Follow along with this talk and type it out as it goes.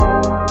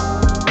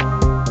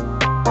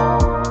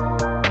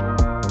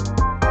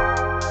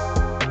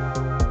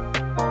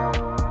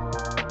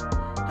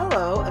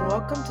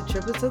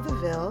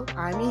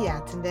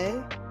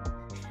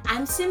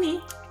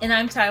Simi. And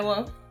I'm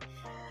Taiwo.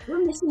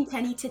 We're missing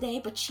Penny today,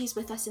 but she's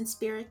with us in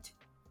spirit.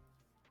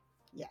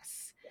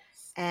 Yes.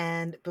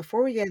 And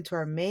before we get into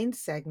our main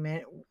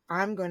segment,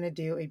 I'm going to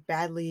do a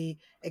badly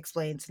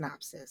explained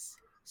synopsis.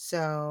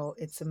 So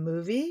it's a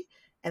movie,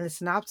 and the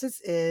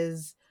synopsis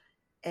is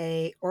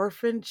a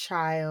orphan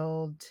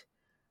child.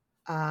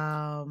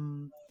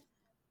 Turns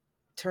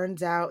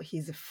out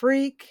he's a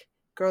freak,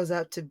 grows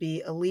up to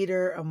be a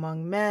leader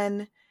among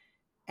men,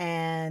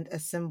 and a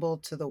symbol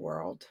to the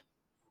world.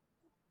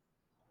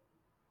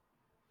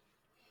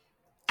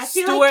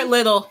 Stuart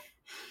Little.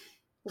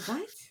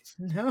 What?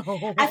 No.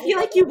 I feel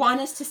like you want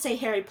us to say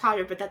Harry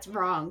Potter, but that's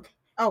wrong.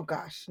 Oh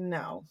gosh,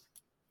 no.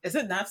 Is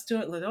it not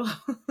Stuart Little?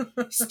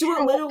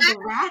 Stuart Little, the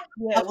rat?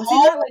 Yeah, was he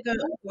not like an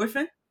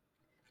orphan?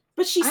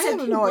 But she said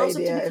he grows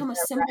up to become a if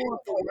symbol of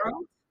the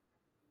world.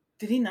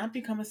 Did he not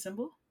become a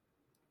symbol?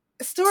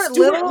 Stuart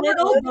Little,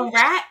 Little, the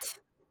rat?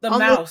 The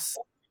mouse.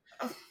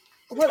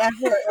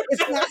 Whatever.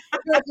 It's not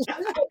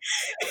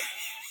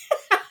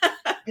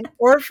An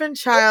orphan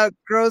child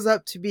grows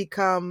up to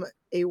become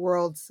a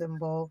world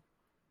symbol.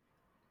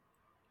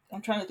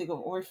 I'm trying to think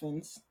of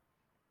orphans.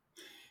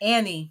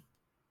 Annie.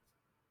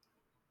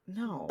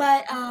 No.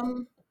 But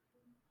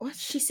What?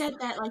 she said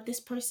that like this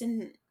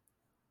person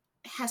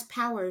has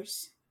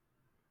powers.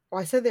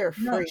 Well, I said they were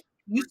freaks.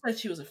 No, you said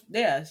she was a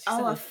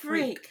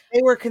freak.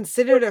 They were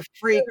considered a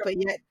freak, but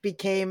yet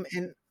became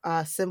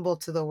a symbol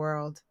to the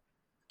world.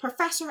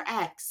 Professor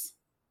X.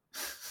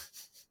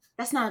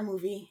 That's not a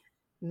movie.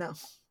 No.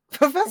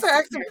 Professor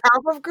X in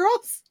Powerpuff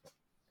Girls?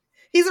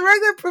 He's a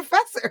regular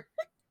professor.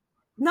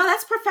 No,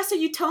 that's Professor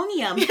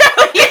Utonium. Yes,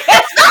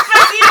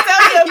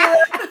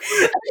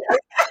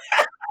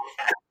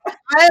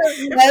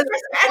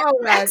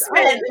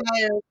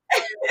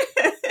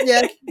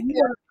 Yes.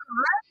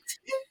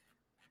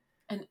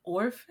 An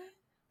orphan?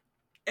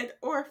 An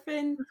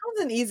orphan. This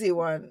was an easy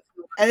one.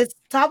 And it's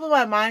top of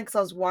my mind because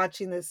I was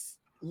watching this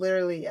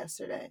literally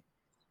yesterday.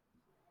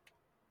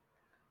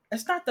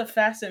 It's not the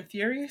Fast and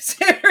Furious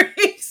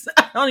series.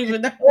 I don't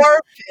even know.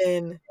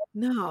 Orphan.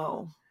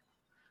 No.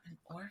 An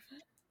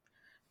orphan?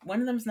 One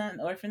of them's not an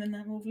orphan in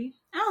that movie?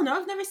 I don't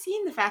know. I've never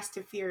seen the Fast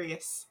and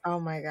Furious. Oh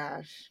my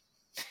gosh.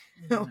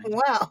 Oh my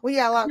Wow. We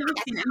got a lot I've of never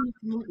seen any of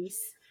the movies.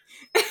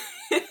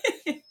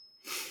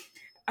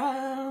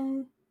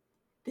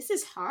 This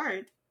is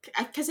hard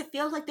because it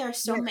feels like there are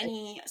so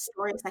many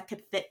stories that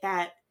could fit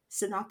that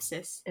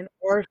synopsis. An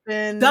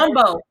orphan.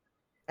 Dumbo.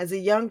 As a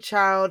young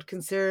child,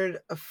 considered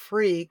a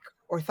freak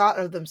or thought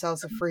of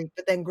themselves a freak,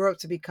 but then grew up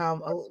to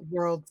become a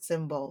world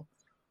symbol.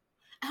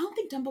 I don't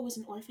think Dumbo was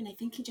an orphan. I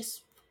think he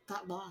just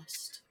got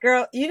lost.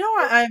 Girl, you know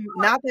what? I'm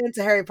not that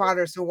into Harry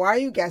Potter, so why are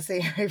you guessing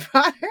Harry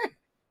Potter?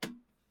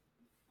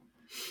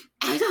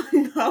 I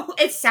don't know.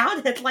 It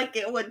sounded like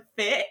it would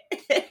fit.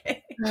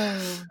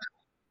 Guys.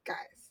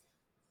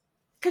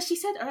 Because she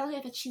said earlier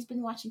that she's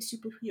been watching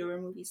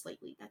superhero movies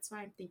lately. That's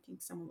why I'm thinking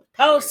someone with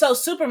powers. Oh, so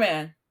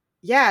Superman.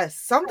 Yes,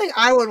 something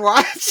I would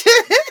watch.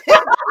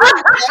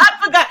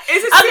 I forgot.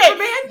 Is it Okay,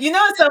 Superman? you know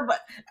what's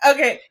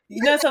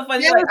so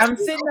funny? Like, I'm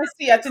sitting next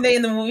to Iyatunde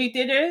in the movie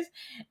theaters,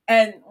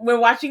 and we're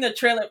watching a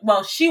trailer.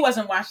 Well, she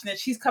wasn't watching it.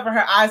 She's covering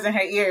her eyes and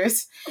her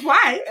ears.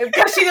 Why?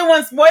 Because she didn't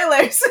want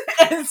spoilers.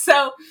 And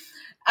so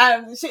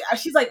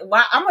she's like,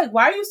 "Why?" I'm like,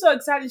 "Why are you so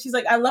excited?" She's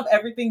like, "I love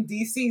everything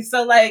DC."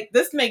 So like,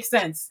 this makes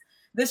sense.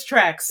 This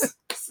tracks.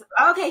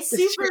 Okay,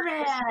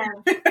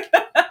 Superman.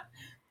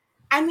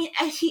 I mean,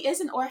 he is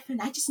an orphan.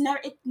 I just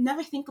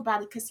never think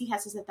about it because he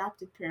has his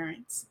adopted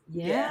parents.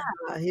 Yeah,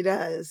 he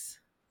does.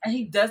 And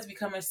he does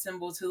become a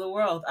symbol to the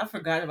world. I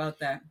forgot about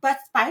that. But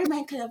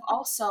Spider-Man could have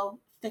also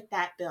fit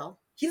that bill.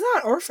 He's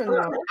not an orphan,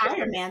 though.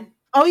 Iron Man.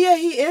 Oh, yeah,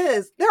 he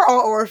is. They're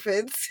all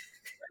orphans.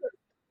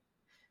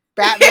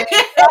 Batman.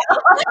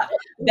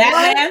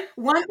 Batman.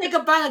 One thing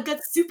about a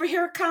good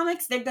superhero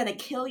comics, they're going to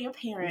kill your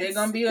parents. They're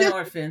going to be an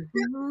orphan.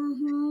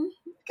 Mm-hmm.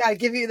 Gotta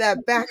give you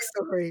that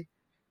backstory.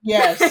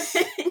 Yes.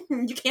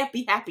 You can't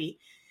be happy.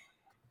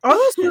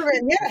 Although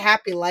Superman, he had a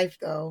happy life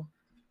though.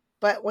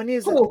 But when he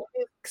was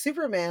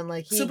Superman,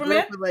 like he grew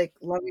up with like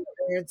loving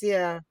parents,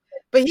 yeah.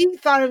 But he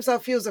thought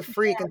himself he was a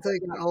freak until he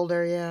got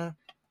older, yeah.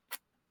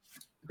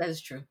 That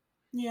is true.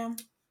 Yeah.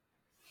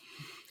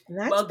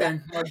 Well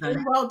done.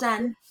 Well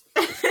done.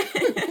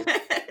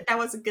 That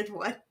was a good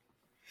one.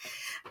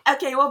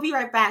 Okay, we'll be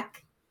right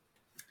back.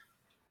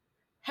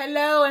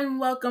 Hello and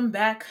welcome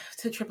back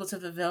to Triple to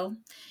the Ville.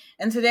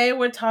 And today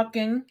we're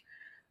talking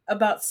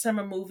about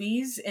summer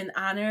movies in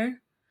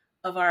honor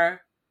of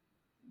our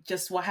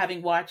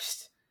having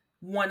watched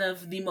one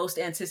of the most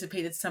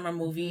anticipated summer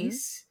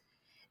movies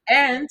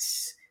and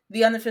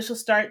the unofficial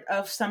start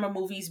of summer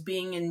movies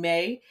being in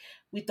May.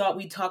 We thought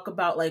we'd talk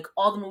about like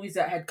all the movies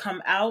that had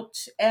come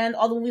out and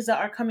all the movies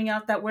that are coming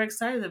out that we're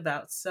excited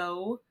about.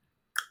 So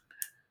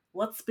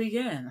let's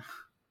begin.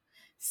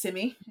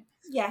 Simi?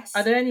 Yes.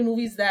 Are there any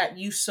movies that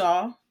you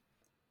saw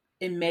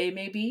in May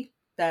maybe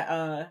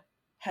that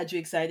had you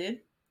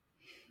excited?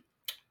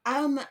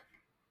 I've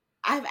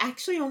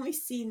actually only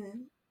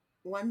seen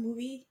one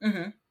movie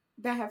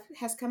that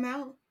has come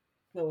out.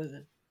 What was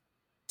it?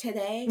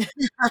 today.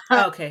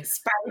 Okay.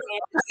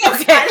 Spider-Man.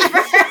 Okay.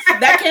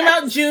 That came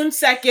out June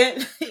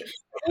 2nd.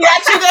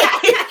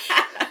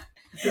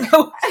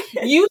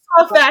 You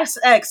saw Fast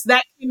X.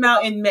 That came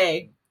out in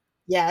May.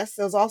 Yes,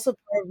 it was also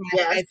part of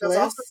my hype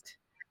list.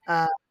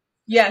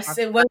 Yes,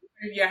 it was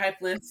part of your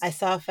hype list. I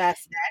saw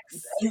Fast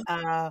X.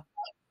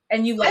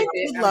 And you liked I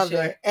it, did I'm love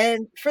sure. it.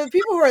 And for the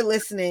people who are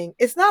listening,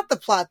 it's not the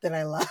plot that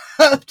I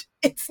loved.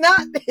 It's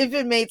not if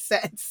it made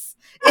sense.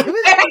 It was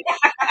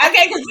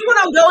Okay, because people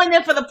don't go in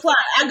there for the plot.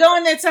 I go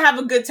in there to have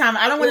a good time.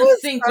 I don't want to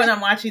think when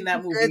I'm watching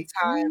that movie. good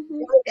time.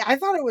 I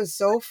thought it was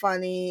so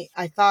funny.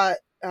 I thought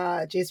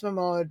Jason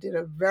Momoa did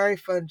a very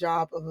fun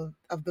job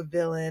of the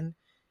villain.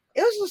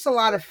 It was just a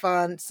lot of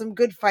fun. Some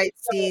good fight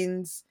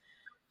scenes.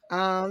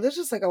 There's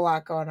just like a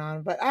lot going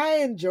on, but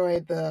I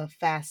enjoyed the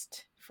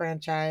Fast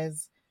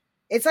franchise.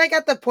 It's like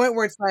at the point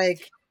where it's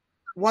like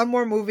one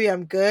more movie,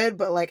 I'm good,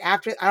 but like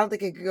after, I don't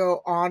think it could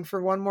go on for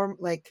one more.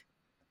 Like,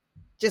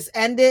 just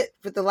end it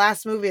with the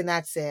last movie and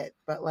that's it.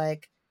 But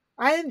like,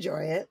 I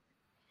enjoy it.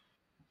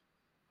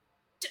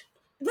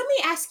 Let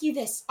me ask you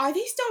this: are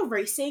they still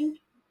racing?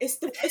 Is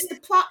the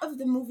plot of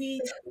the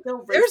movie still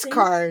racing? There's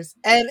cars,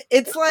 and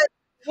it's like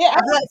Yeah,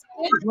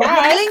 the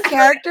main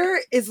character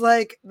is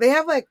like they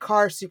have like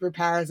car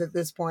superpowers at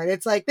this point.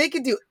 It's like they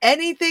can do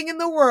anything in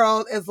the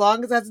world as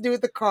long as it has to do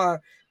with the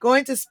car.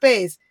 Going to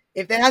space,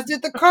 if that has to do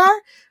with the car,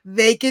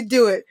 they can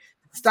do it.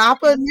 Stop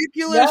a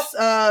nuclear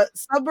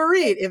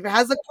submarine. If it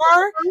has a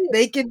car,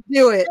 they can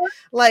do it.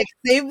 Like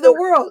save the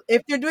world.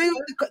 If they're doing,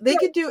 they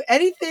can do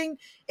anything.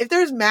 If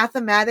there's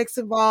mathematics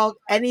involved,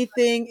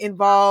 anything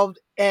involved,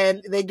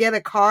 and they get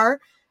a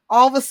car,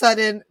 all of a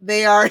sudden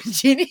they are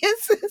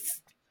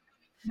geniuses.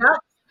 Yep.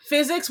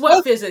 Physics?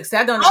 What physics?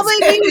 That don't All they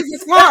need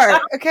is a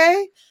car,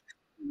 okay?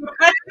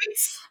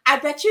 I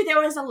bet you there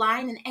was a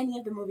line in any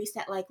of the movies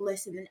that like,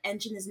 listen, an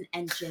engine is an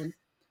engine.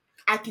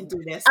 I can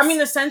do this. I mean,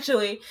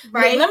 essentially,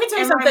 right? Let me tell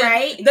you something.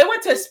 Right? They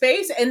went to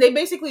space and they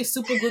basically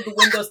super glued the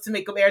windows to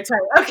make them airtight.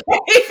 Okay,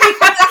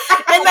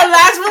 in the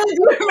last one, do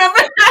you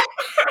remember that?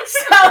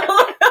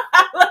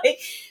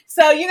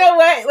 So you know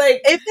what?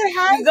 Like, if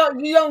there has,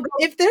 you don't go,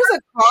 if there's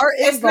a car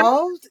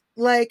involved,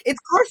 like it's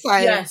car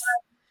science. Yes.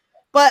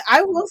 But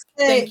I will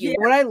say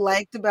what I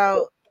liked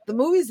about the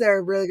movies that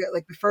are really good,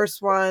 like the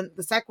first one,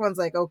 the second one's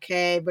like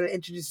okay, but it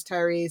introduces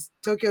Tyrese.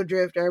 Tokyo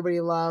Drift,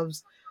 everybody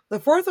loves. The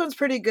fourth one's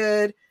pretty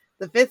good.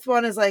 The fifth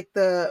one is like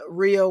the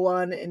Rio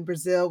one in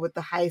Brazil with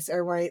the heist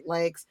everybody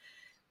likes.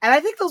 And I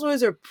think those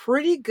movies are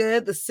pretty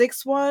good. The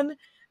sixth one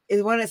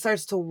is when it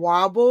starts to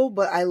wobble,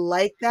 but I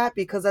like that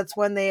because that's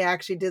when they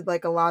actually did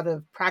like a lot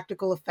of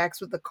practical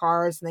effects with the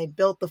cars and they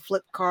built the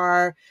flip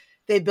car.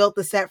 They built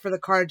the set for the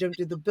car to jump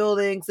through the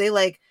buildings. They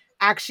like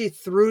actually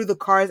threw the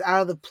cars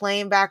out of the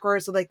plane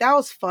backwards. So like that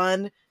was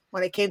fun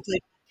when it came to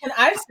like, can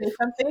I say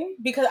something?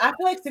 Because I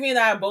feel like Simi and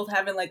I are both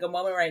having like a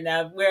moment right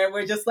now where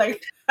we're just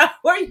like, how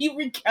are you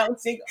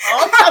recounting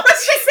all of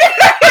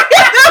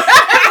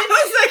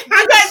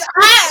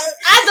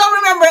I don't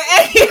remember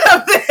any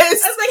of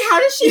this. I was like, how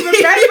does she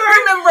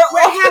remember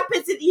what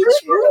happens in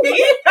each movie?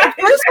 The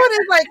first one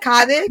is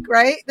iconic,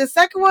 right? The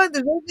second one,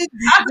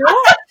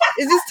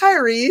 is this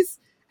Tyrese.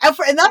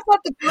 And that's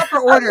not the proper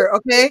order,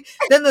 okay?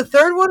 Then the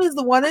third one is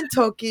the one in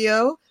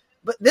Tokyo.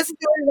 But this is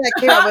the order that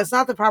came out, but it's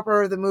not the proper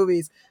order of the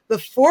movies. The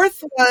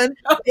fourth one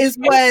is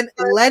when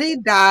Letty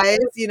dies,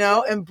 you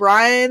know, and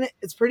Brian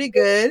is pretty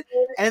good.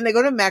 And then they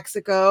go to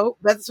Mexico.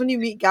 That's when you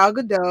meet Gal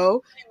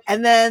Gadot.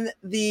 And then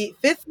the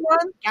fifth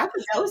one, Gal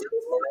Gadot is in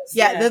these movies?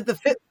 Yeah, the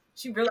fifth.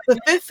 The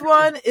fifth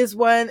one is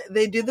when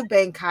they do the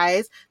bank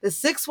heist. The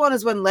sixth one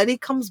is when Letty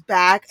comes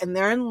back and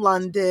they're in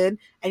London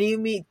and you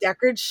meet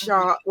Deckard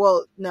Shaw.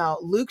 Well, no,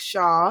 Luke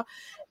Shaw.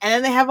 And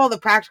then they have all the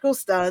practical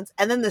stunts.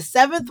 And then the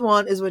seventh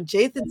one is when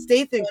Jason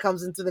Statham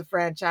comes into the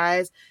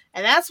franchise.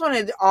 And that's when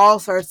it all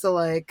starts to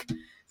like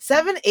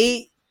 7,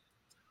 8,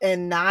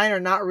 and 9 are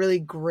not really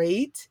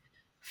great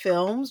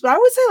films. But I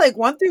would say like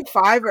 1 through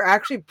 5 are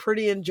actually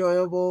pretty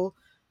enjoyable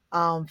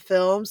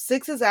films.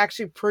 6 is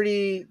actually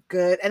pretty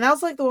good. And that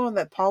was like the one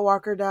that Paul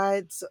Walker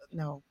died. So,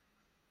 no.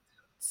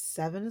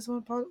 7 is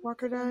when Paul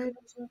Walker died?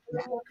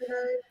 Yeah.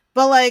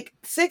 But like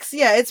 6,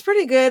 yeah, it's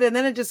pretty good. And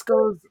then it just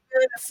goes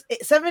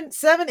 7,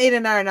 8,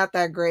 and 9 are not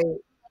that great.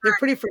 They're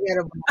pretty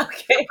forgettable.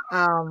 Okay.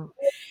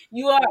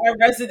 You are a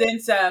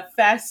resident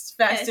Fast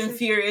and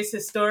Furious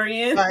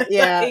historian. But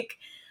yeah. Like,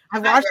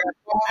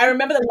 I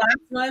remember the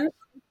last one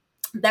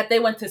that they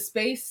went to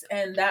space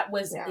and that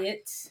was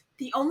it.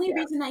 The only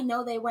reason I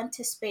know they went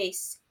to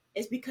space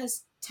is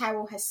because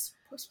Taiwo has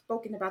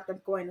spoken about them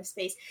going to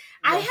space.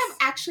 Yes. I have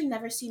actually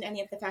never seen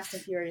any of the Fast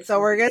and Furious. So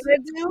we're gonna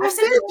do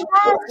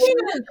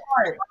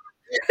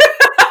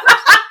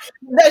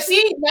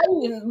See,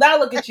 now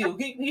look at you.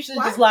 You should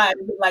just lie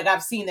like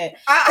I've seen it.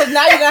 Because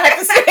now you're gonna have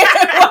to say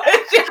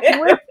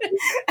it.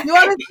 You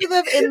want to see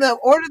them in the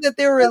order that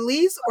they were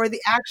released or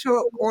the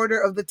actual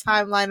order of the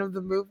timeline of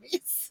the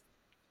movies?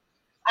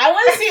 I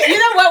want to see. You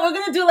know what? We're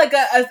gonna do like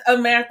a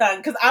marathon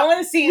because I want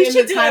to see it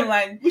in the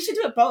timeline. We should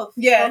do it both.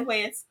 Yeah, both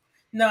ways.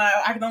 No,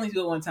 I can only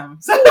do it one time.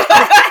 So.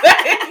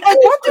 Like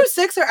 1 through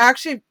 6 are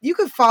actually, you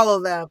could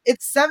follow them.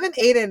 It's 7,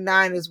 8, and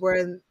 9 is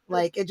where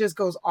like it just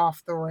goes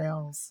off the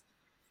rails.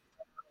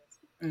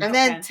 And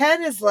then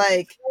 10 is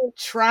like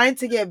trying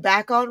to get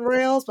back on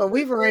rails, but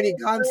we've already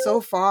gone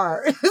so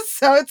far.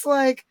 So it's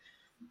like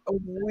a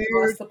weird,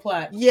 lost the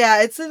plot.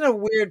 Yeah, it's in a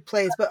weird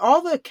place, but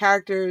all the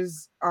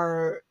characters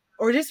are,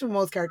 or just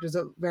most characters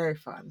are very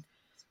fun.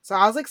 So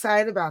I was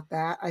excited about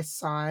that. I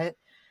saw it.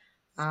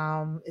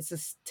 It's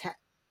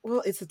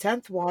it's the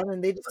 10th one,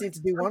 and they just need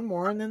to do one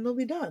more, and then they'll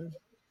be done.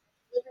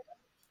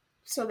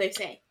 So they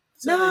say.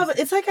 No, but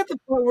it's like at the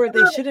point where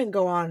they shouldn't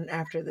go on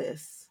after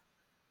this.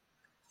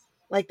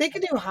 Like they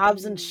could do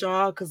Hobbs and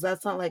Shaw because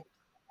that's not like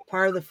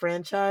part of the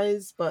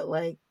franchise, but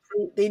like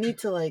they need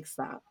to like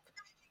stop.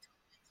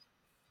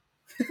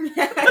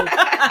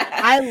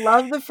 I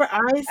love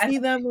I see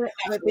them,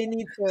 but they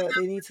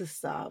need to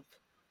stop.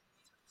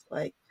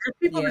 Like there's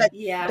people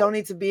that don't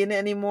need to be in it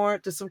anymore.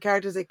 There's some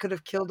characters they could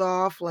have killed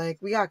off. Like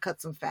we gotta cut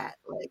some fat.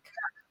 Like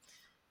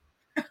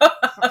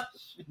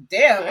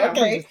damn.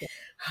 Okay.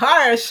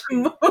 Harsh.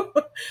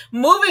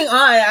 Moving on.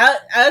 I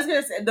was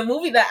gonna say the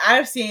movie that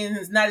I've seen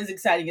is not as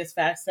exciting as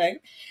Fast 10.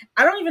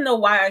 I don't even know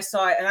why I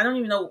saw it, and I don't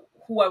even know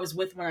who I was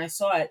with when I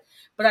saw it.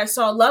 But I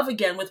saw Love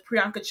Again with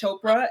Priyanka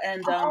Chopra,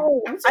 and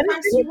I'm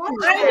surprised you watched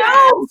it.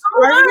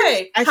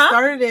 I know. I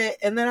started it,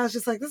 and then I was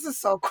just like, "This is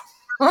so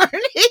corny."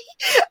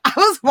 I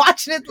was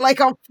watching it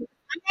like on.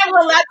 I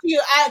never lie to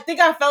you. I think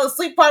I fell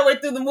asleep partway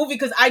through the movie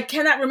because I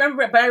cannot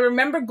remember it, but I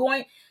remember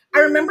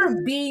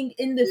being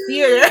in the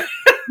theater.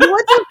 You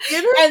went to the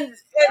theater and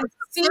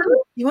seeing.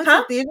 You went to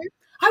the theater?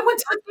 I went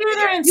to the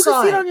theater and you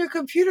saw can see it on your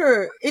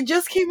computer. It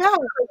just came out.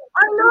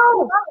 I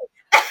know.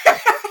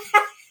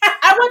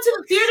 I went to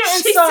the theater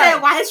and she saw said,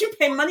 it. "Why did you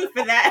pay money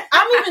for that?"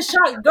 I'm even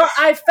shocked. Girl,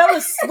 I fell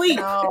asleep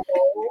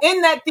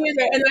in that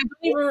theater, and I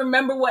don't even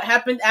remember what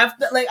happened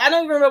after. Like, I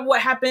don't even remember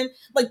what happened.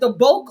 Like, the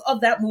bulk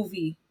of that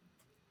movie,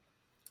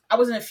 I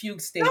was in a fugue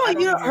state.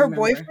 No, her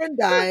boyfriend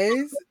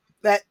dies.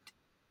 That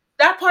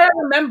part I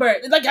remember.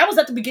 Like, I was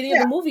at the beginning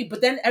of the movie, but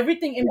then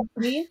everything in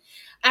between,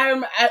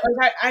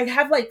 I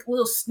have like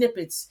little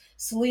snippets.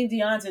 Celine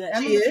Dion's in it.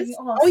 She is? Thinking,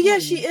 oh yeah,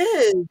 she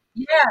is.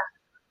 Yeah.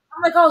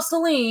 I'm like, oh,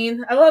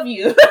 Celine, I love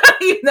you.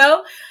 You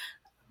know?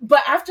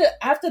 But after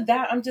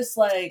that, I'm just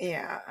like...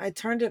 Yeah, I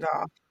turned it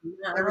off.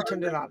 Never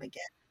turned it on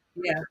again.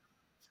 Yeah.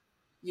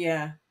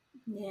 Yeah.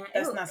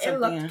 That's not something...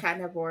 It looked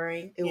kind of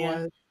boring. It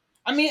was.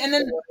 I mean, and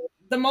then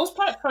the most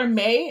part for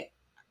May...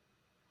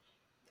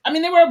 I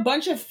mean, there were a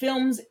bunch of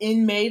films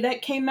in May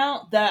that came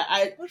out that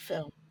I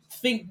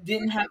think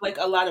didn't have like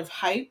a lot of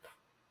hype.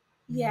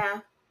 Yeah.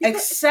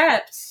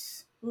 Except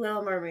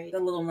Little Mermaid. The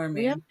Little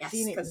Mermaid. We haven't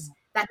seen it.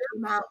 That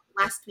came out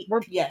last week.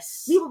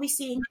 Yes. We will be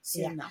seeing it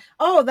soon though.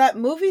 Oh, that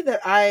movie that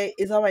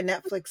is on my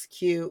Netflix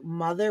queue,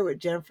 Mother with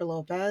Jennifer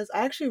Lopez.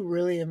 I actually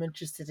really am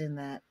interested in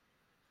that.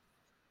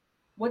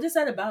 What is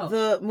that about?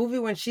 The movie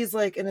when she's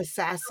like an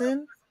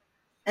assassin.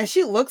 And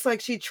she looks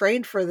like she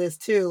trained for this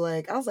too.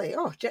 Like I was like,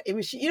 oh, I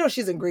mean,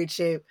 she's in great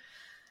shape,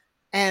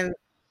 and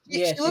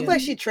she looked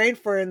like she trained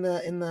for in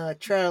the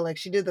trailer. Like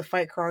she did the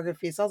fight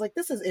choreography. So I was like,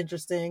 this is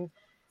interesting.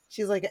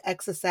 She's like an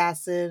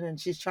ex-assassin, and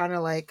she's trying to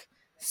like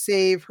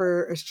save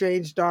her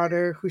estranged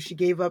daughter who she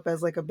gave up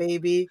as like a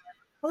baby.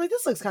 I was like,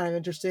 this looks kind of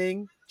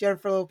interesting.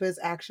 Jennifer Lopez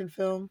action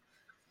film.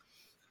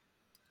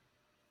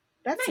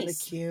 That's in the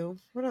queue.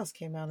 What else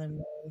came out in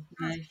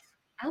May? Nice.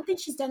 I don't think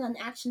she's done an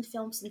action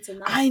film since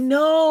Enough. I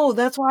know.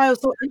 That's why I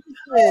was so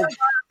interested.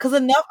 Because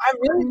Enough, I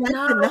really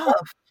liked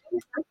Enough.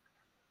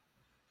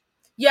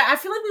 Yeah, I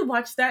feel like we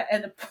watched that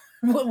and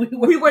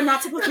we were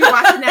not supposed to be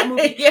watching that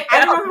movie. Yeah. I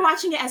remember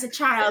watching it as a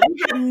child.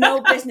 We had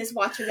no business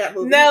watching that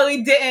movie. No,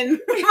 we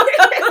didn't.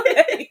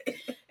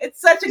 It's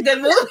such a good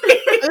movie.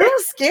 It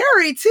was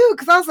scary too,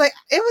 because I was like,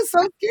 it was so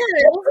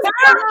scary.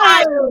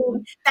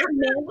 That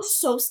man was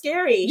so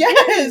scary.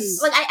 Yes.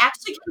 Like I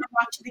actually can't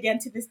watch it again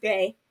to this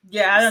day.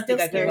 Yeah, I don't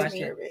think I can watch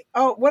it.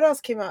 Oh, what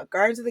else came out?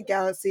 Guardians of the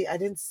Galaxy. I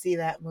didn't see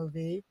that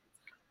movie.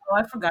 Oh,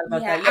 I forgot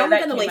about that. Yeah, I'm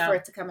gonna wait for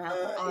it to come out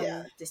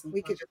on Disney.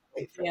 We could just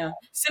wait for it.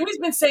 Simi's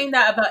been saying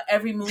that about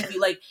every movie.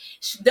 Like,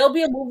 there'll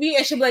be a movie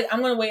and she'll be like,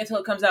 I'm gonna wait until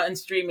it comes out in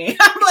streaming.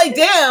 I'm like,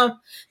 damn,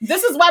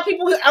 this is why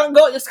people don't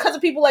go. It's because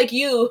of people like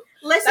you.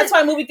 Listen, that's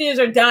why movie theaters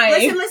are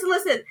dying.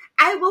 Listen.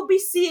 I will be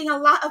seeing a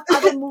lot of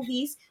other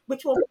movies,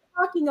 which we'll be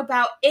talking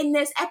about in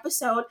this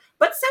episode,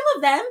 but some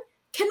of them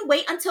can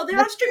wait until they're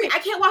on streaming. I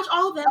can't watch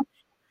all of them.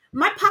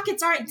 My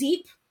pockets aren't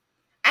deep.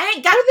 I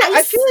ain't got ice.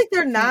 I feel like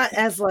they're not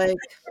as like...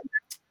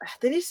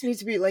 They just need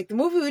to be like the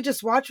movie we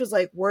just watched was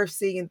like worth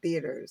seeing in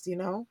theaters, you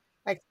know?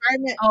 Like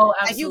Spider-Man,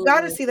 like, you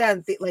got to see that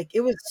in like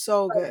it was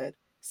so good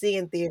seeing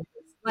in theaters.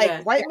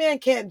 Like White Man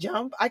Can't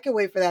Jump, I can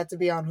wait for that to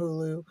be on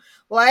Hulu.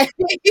 Like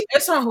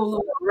it's on Hulu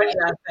already,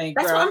 I think.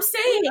 That's girl. what I'm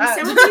saying.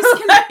 Some of these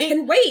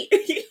can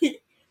wait.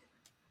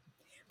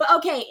 But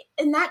okay,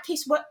 in that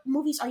case, what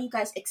movies are you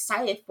guys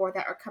excited for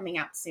that are coming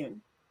out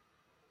soon?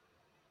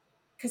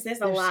 Because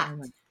there's a lot.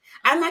 So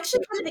I'm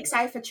actually kind of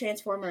excited for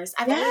Transformers.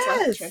 I've always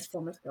liked the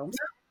Transformers films.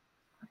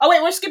 Oh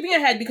wait, we're skipping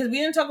ahead because we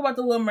didn't talk about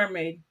the Little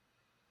Mermaid.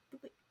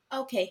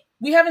 Okay.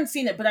 We haven't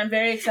seen it, but I'm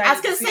very excited. I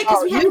was going to say,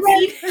 because we haven't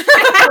seen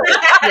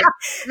it.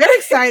 Very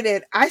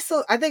excited. I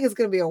think it's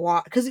going to be a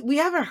walk, because we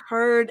haven't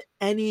heard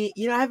any,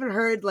 I haven't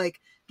heard like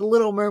the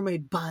Little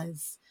Mermaid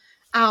buzz.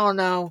 I don't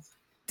know.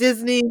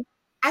 Disney.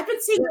 I've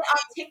been seeing it on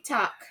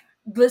TikTok.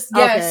 Yes.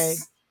 Okay.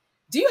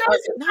 Do you have a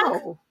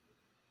TikTok?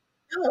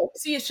 No.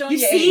 See, it's showing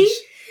your age.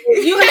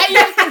 You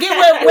have to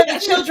get where the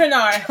children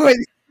are.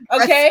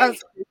 Okay? Where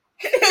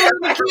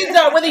the kids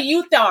are, where the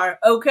youth are.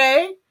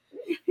 Okay?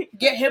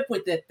 Get hip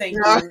with it. Thank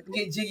you.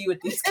 Get jiggy with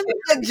these kids.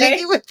 Okay?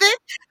 Jiggy with it?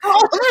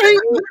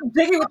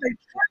 Jiggy with the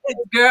kids,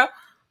 girl.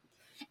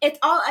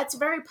 It's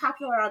very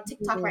popular on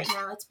TikTok right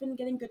now. It's been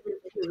getting good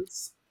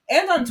reviews.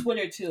 And on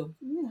Twitter, too.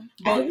 Yeah.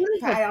 I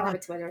don't have a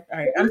Twitter. All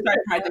right. I'm sorry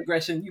for my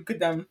digression. You could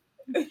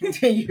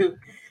continue.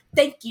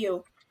 Thank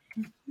you.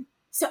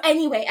 So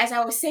anyway, as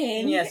I was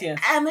saying, yes.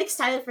 I'm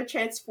excited for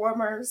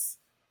Transformers,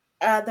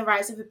 The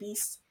Rise of the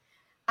Beast.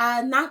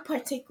 Not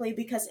particularly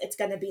because it's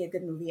going to be a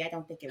good movie. I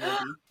don't think it will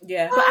be.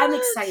 Yeah. But I'm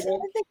excited.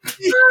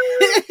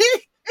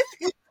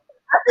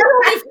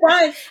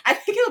 I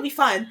think it'll be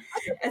fun.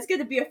 It's going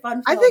to be a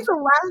fun film. I think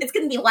it's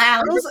going to be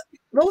loud.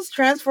 Those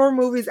Transformer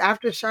movies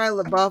after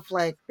Shia LaBeouf,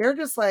 like, they're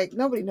just like,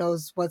 nobody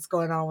knows what's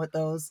going on with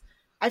those.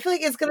 I feel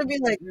like it's going to be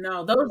like,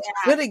 those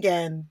good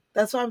again.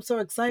 That's why I'm so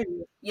excited.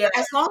 Yeah,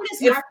 as long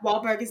as Mark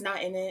Wahlberg is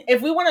not in it.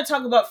 If we want to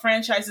talk about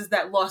franchises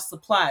that lost the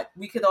plot,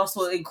 we could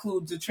also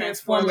include the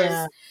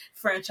Transformers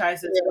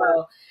franchise as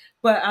well.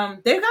 But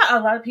they've got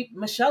a lot of people.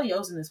 Michelle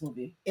Yeoh's in this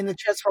movie. In the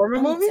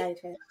Transformer movie?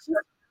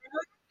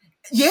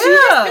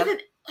 Yeah.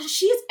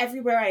 She is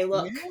everywhere I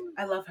look. Yeah.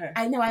 I love her.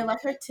 I know, I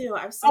love her too.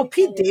 I'm so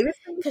Pete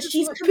Davidson? Because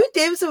Pete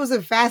Davidson was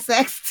in Fast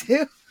X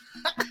too.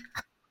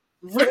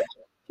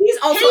 He's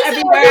also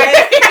everywhere.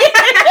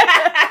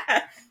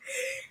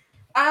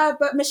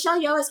 But Michelle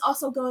Yeoh is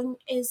also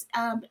is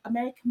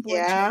American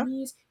Born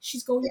Chinese.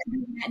 She's going to be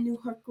in that new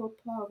Hercule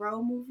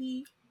Poirot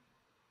movie.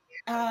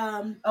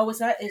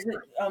 Is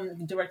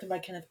it directed by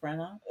Kenneth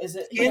Branagh? Is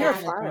it? Yeah.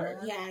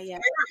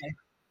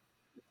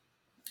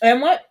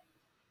 And what?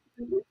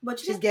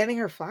 She's getting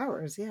her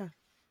flowers. Yeah.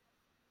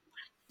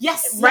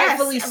 Yes,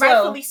 rightfully so.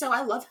 Rightfully so.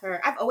 I love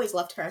her. I've always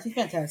loved her. She's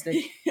fantastic.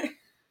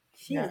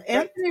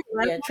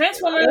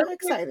 Transformers. I'm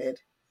excited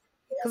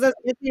because that's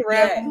Anthony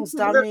Ramos,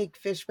 Dominique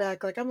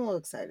Fishback. Like, I'm a little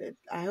excited.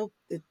 I hope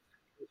it.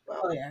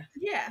 Well,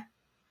 yeah.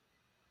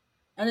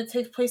 And it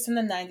takes place in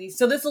the 90s,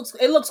 so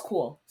it looks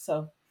cool.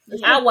 So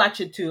I'll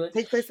watch it too. It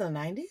takes place in the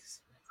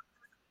 90s.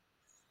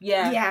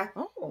 Yeah.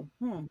 Oh.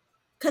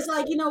 Because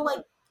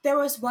there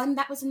was one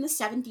that was in the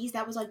 70s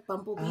that was like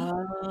Bumblebee,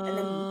 and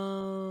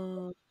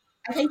then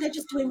I think they're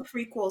just doing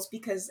prequels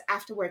because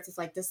afterwards it's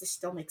like, does this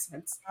still make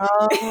sense?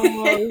 Oh,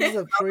 this is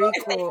a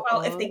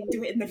prequel. If they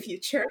do it in the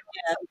future.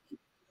 Yeah.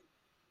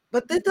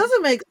 But that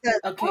doesn't make sense.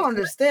 Okay. I don't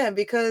understand,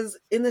 because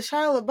in the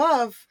Shia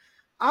LaBeouf,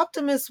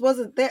 Optimus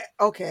wasn't there.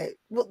 Okay,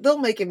 well, they'll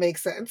make it make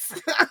sense.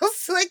 I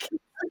was like,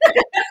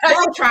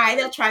 they'll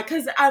try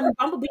because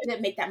Bumblebee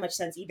didn't make that much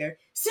sense either.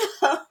 So,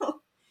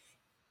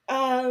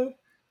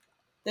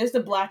 there's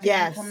the Black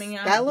one coming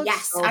out. That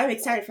looks I'm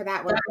excited for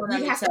that one.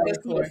 We have to go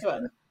see this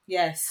one.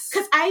 Yes,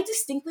 because I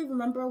distinctly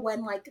remember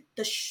when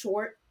the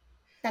short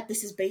that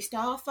this is based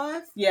off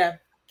of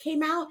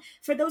came out.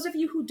 For those of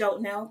you who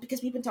don't know,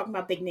 because we've been talking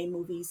about big name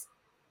movies,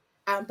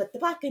 but the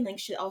Black Lightning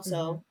shit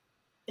also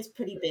is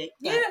pretty big.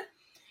 Yeah,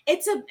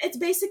 it's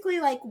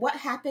basically like what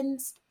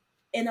happens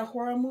in a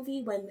horror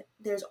movie when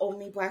there's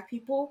only Black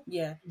people.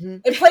 Yeah,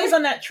 it plays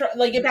on that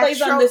it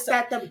plays on this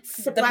that the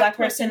Black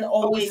person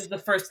always is the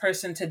first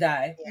person to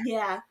die.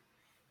 Yeah.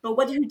 But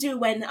what do you do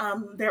when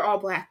they're all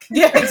Black?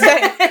 Yeah,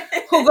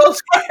 exactly. Who goes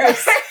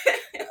first?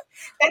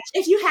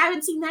 If you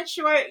haven't seen that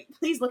short,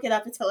 please look it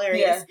up. It's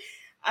hilarious.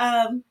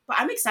 Yeah. But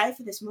I'm excited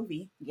for this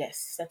movie.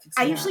 Yes, that's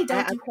exciting. I usually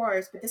don't do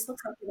horrors, but this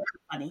looks like it would be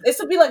funny. This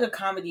would be like a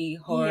comedy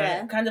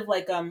horror, kind of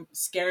like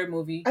scary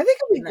movie. I think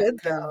it'll be good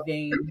though.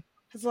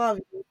 There's a lot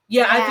of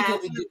I think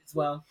it'll be good as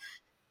well.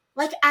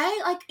 Like,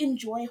 I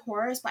enjoy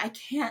horrors, but I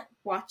can't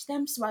watch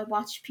them, so I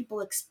watch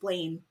people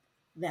explain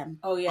them.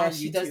 Oh yeah,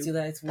 she does do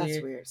that. It's weird.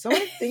 That's weird. So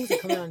many things are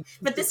coming on.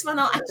 But this one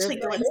I'll actually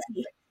go and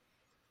see.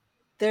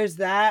 There's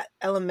that.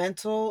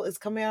 Elemental is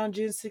coming out on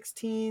June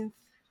 16th.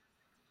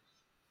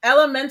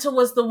 Elemental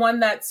was the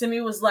one that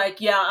Simi was like,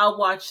 yeah, I'll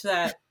watch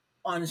that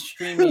on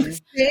streaming.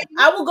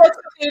 I will go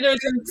to theaters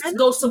and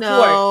go support.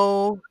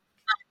 No.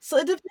 So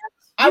it depends.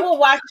 I will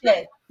watch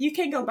it. You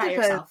can go by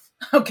yourself.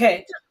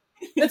 Okay.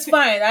 It's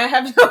fine. I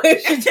have no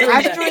issue doing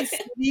that. Asteroid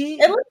City.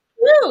 It looks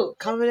cute.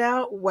 Coming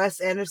out.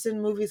 Wes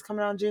Anderson movie's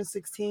coming out on June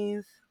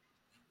 16th.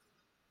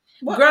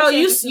 Girl,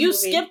 you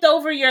skipped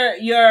over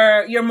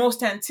your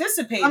most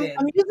anticipated.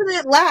 I'm using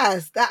it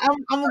last. I'm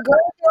gonna go.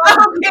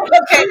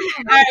 Okay.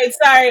 All right.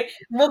 Sorry.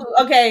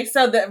 Okay.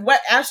 So the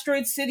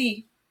Asteroid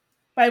City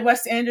by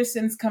Wes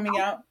Anderson's coming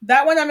out.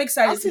 That one I'm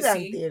excited to see. That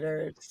in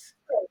theaters.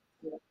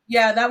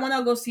 Yeah, that one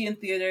I'll go see in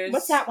theaters.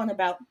 What's that one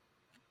about?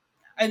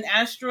 An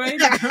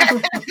asteroid. I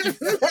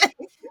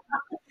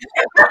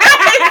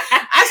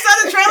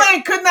saw the trailer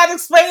and could not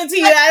explain it to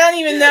you. I don't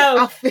even know.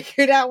 I'll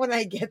figure it out when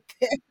I get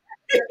there.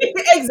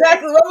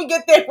 Exactly. When we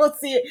get there, we'll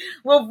see it.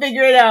 We'll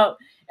figure it out.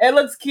 It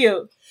looks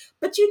cute.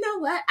 But you know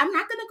what? I'm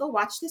not gonna go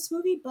watch this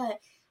movie, but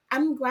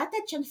I'm glad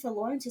that Jennifer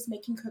Lawrence is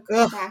making her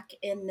comeback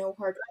in No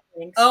Hard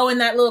Feelings. Oh, and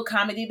that little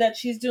comedy that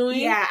she's doing.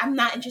 Yeah, I'm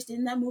not interested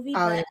in that movie,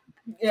 but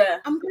yeah,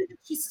 I'm glad that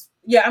she's.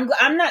 Yeah,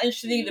 I'm not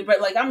interested either,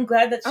 but like I'm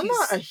glad that she's. I'm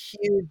not a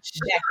huge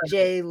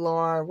J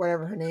Law,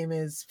 whatever her name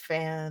is,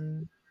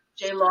 fan.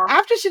 J Law.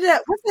 After she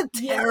did, what's that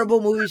terrible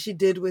movie she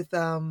did with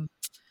the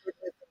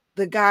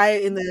guy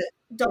in the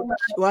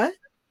what?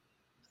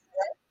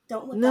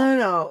 Don't look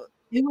no.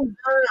 It was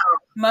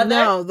Mother?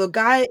 No, the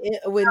guy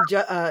when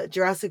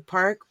Jurassic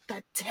Park,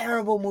 that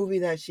terrible movie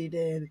that she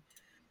did,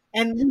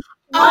 and the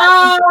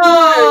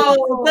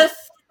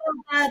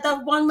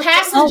one with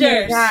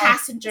Passengers.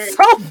 Passengers.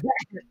 So bad.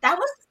 That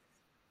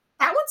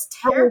one's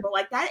terrible.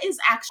 Like that is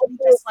actually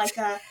just like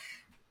a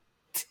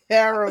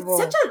terrible,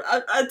 such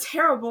a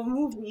terrible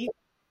movie.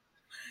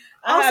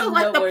 Also,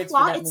 like the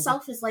plot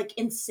itself is like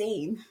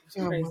insane.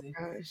 Oh my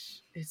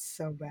gosh, it's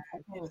so bad.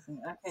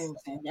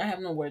 I have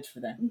no words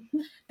for that.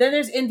 Then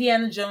there's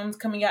Indiana Jones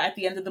coming out at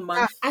the end of the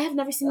month. I have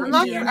never seen.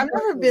 I've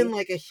never been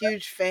like a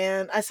huge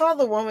fan. I saw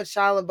the one with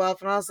Shia LaBeouf,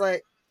 and I was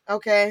like,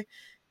 okay.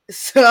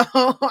 So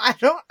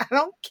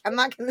I'm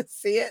not gonna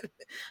see it.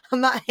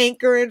 I'm not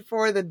hankering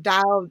for the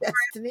Dial of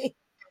Destiny.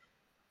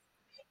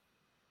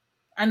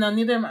 I know,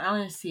 neither am I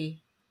want to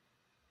see.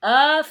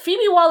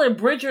 Phoebe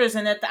Waller-Bridger is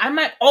in it. I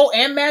might. Oh,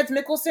 and Mads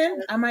Mikkelsen.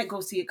 I might go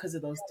see it because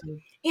of those two.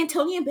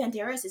 Antonio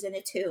Banderas is in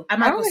it too. I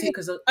might go see it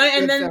because of.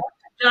 And then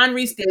John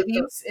Rhys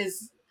Davies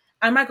is.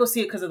 I might go see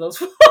it because of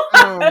those.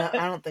 I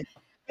don't think.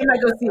 I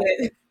might go see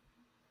it.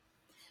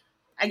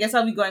 I guess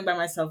I'll be going by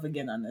myself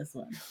again on this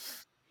one.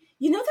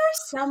 You know, there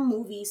are some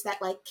movies that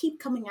like keep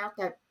coming out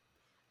that.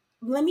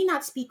 Let me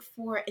not speak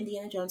for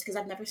Indiana Jones because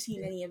I've never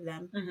seen any of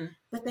them,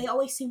 but they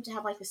always seem to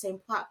have like the same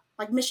plot.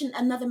 Like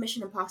another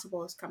Mission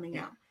Impossible is coming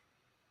out,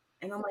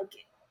 and I'm like,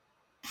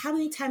 how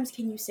many times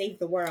can you save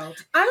the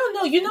world? I don't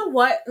know. You know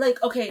what?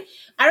 Like, okay,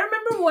 I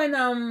remember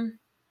when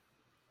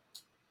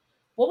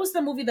what was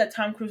the movie that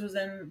Tom Cruise was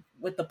in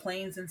with the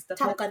planes and stuff?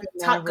 Top Gun.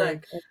 Top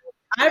Gun.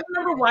 I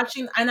remember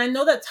watching, and I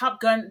know that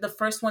Top Gun, the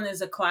first one,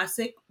 is a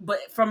classic,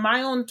 but from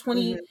my own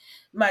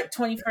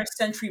 21st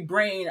century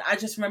brain, I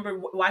just remember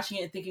watching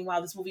it and thinking, wow,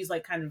 this movie is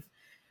like kind of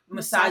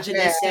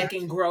misogynistic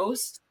and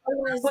gross. It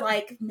was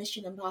like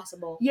Mission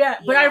Impossible. Yeah,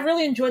 but I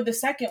really enjoyed the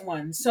second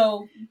one.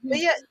 So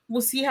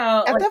we'll see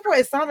how. At that point,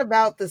 it's not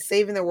about the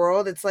saving the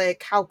world. It's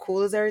like how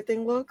cool does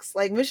everything looks.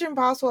 Like Mission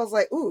Impossible, I was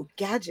like, ooh,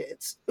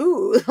 gadgets.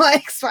 Ooh,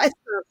 like spice.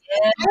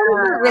 I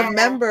don't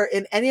remember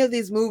in any of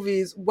these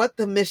movies what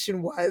the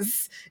mission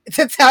was.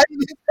 To tell you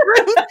the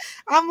truth,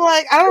 I'm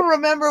like, I don't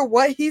remember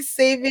what he's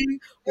saving,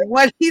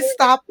 what he's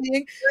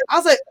stopping. I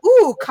was like,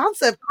 ooh,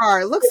 concept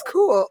car, looks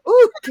cool.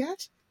 Ooh,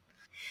 gadget.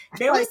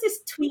 There was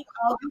this tweet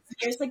all these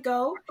years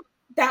ago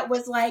that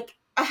was like,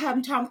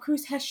 Tom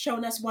Cruise has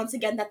shown us once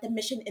again that the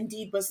mission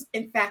indeed was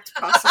in fact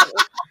possible.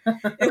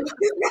 It was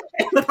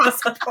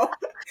impossible.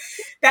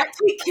 That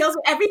tweet kills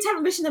me. Every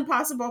time Mission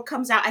Impossible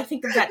comes out, I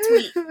think of that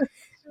tweet.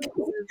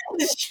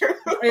 It's true.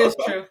 It is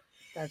true.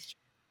 That's true.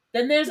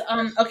 Then there's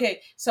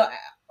okay, so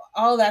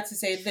all that to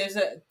say, there's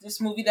this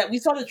movie that we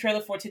saw the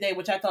trailer for today,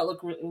 which I thought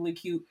looked really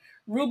cute.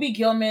 Ruby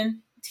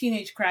Gillman,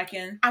 Teenage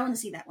Kraken. I want to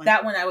see that one.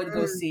 That one I would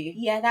go see.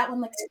 Yeah, that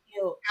one looks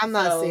cute. I'm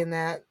not seeing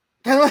that.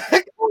 Pixar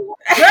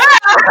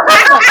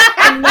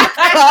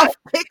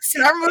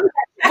movie.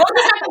 We'll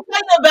just have to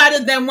tell you about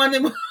it then when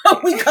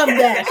we come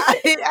back.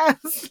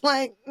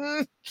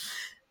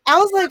 I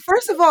was like,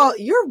 first of all,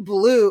 you're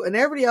blue and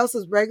everybody else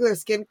is regular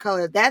skin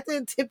color. That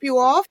didn't tip you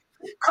off?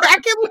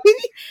 Kraken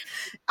lady?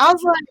 I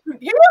was like,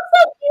 you look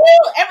so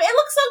cute. I mean, it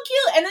looks so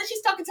cute. And then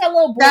she's talking to a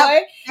little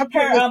boy. That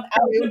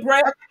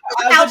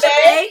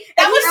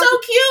was so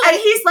cute.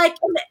 And he's like,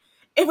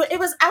 it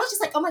was. I was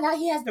just like, oh my god,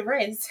 he has the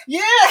Riz.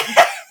 Yeah,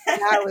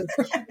 that was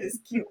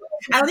cute.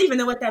 I don't even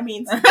know what that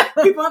means.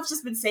 People have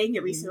just been saying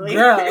it recently.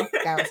 Girl,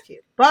 that was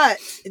cute. But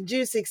in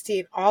June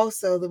 16,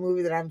 also the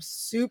movie that I'm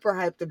super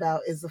hyped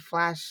about is the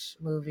Flash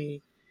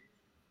movie.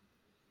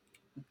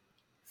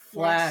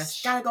 Flash.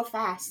 Yes, gotta go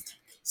fast.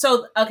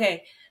 So,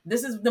 okay,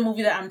 this is the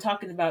movie that I'm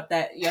talking about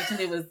that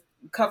Iyatunde was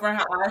covering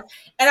her eyes.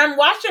 And I'm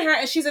watching her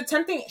and she took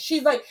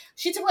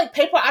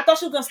paper. I thought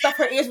she was going to stuff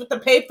her ears with the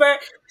paper.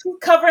 She's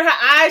covering her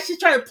eyes. She's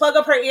trying to plug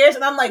up her ears.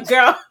 And I'm like,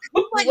 girl,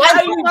 what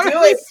are you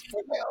doing?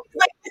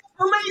 Like,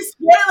 so many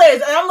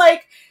spoilers. And I'm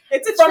like,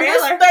 it's a from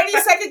trailer. This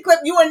 30-second clip,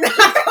 you are not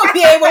going to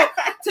be able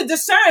to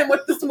discern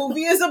what this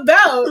movie is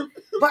about.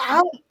 But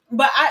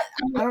I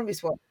don't be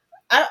spoiled.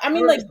 I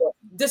mean, like,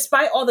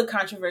 despite all the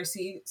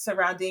controversy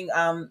surrounding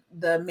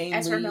the main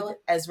lead,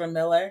 Ezra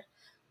Miller,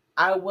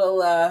 I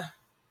will.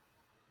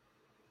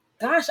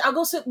 I'll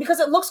go sit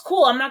because it looks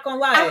cool. I'm not gonna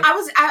lie.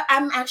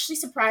 I'm actually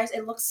surprised.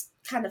 It looks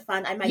kind of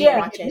fun. I might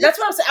watch it. That's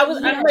what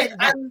I'm saying.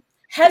 I'm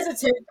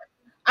hesitant.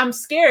 I'm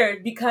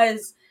scared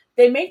because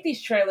they make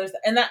these trailers,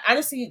 and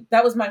honestly,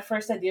 that was my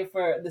first idea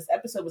for this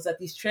episode. Was that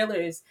these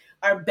trailers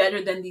are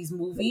better than these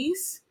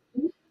movies?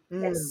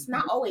 Yes,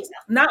 not always.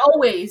 Not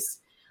always.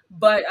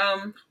 But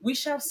we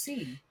shall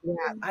see. Yeah,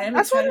 I am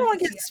that's why I excited don't to want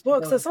to see get how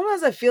spoiled. it So goes.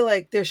 sometimes I feel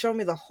like they're showing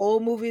me the whole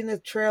movie in the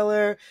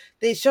trailer.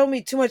 They show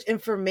me too much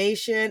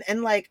information,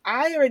 and like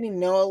I already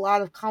know a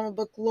lot of comic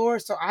book lore,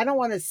 so I don't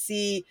want to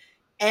see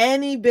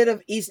any bit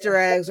of Easter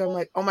eggs. Where I'm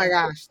like, oh my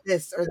gosh,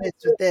 this or this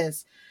or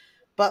this.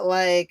 But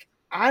like,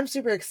 I'm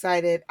super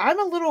excited. I'm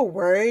a little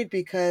worried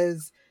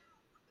because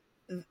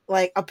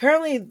like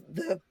apparently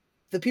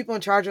the people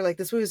in charge are like,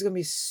 this movie is gonna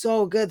be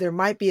so good. There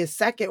might be a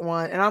second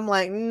one, and I'm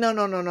like, no,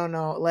 no, no, no,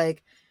 no.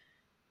 Like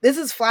this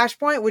is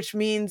Flashpoint, which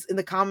means in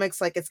the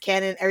comics, like it's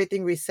canon,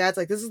 everything resets.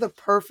 Like this is the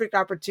perfect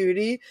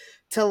opportunity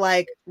to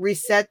like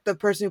reset the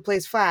person who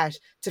plays Flash,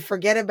 to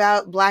forget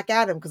about Black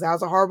Adam because that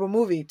was a horrible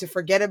movie, to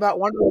forget about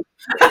Wonder Woman.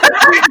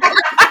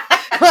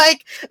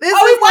 Like this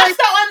we is watched like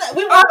that one.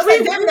 We watched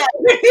that,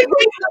 didn't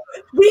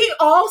we? We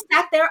all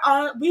sat there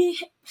on. We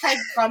had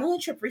gone on a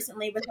trip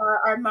recently with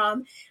our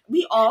mom.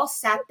 We all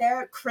sat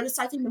there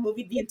criticizing the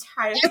movie the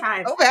entire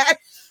time. so bad.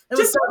 It was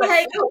Just so bad.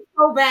 like it was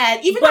so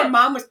bad. Even But our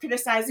mom was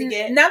criticizing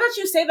it. Now that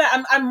you say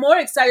that, I'm more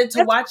excited to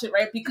That's watch it,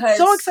 right? Because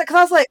So excited because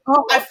I was like,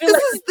 oh, I feel this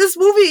like is this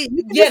movie.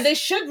 yeah, they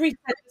should reset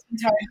this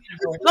entire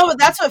universe. No, but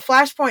that's what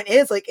Flashpoint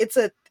is. Like it's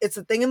a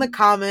thing in the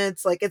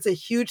comics. Like it's a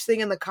huge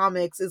thing in the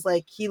comics. Is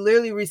like he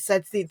literally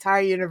resets the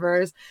entire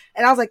universe.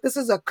 And I was like, this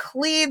is a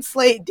clean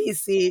slate,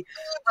 DC.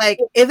 Like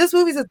if this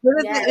movie's as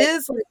good as it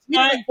is,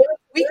 like,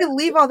 we can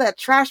leave all that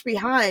trash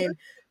behind.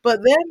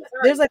 But then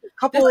there's like a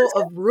couple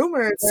of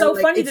rumors. So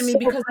like, funny to me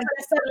because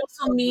that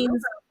also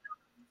means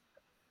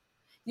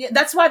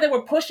that's why they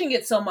were pushing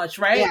it so much,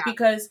 right? Yeah.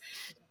 Because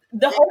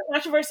the whole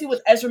controversy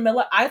with Ezra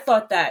Miller, I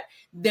thought that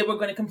they were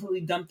going to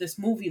completely dump this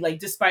movie, like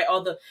despite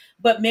all the,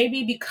 but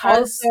maybe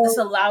because this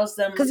allows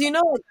them, because you know,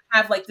 to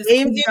have like this.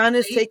 James Gunn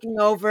is taking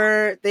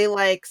over. They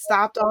like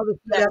stopped all the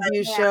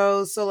CW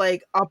shows, so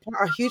like a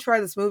huge part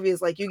of this movie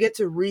is like you get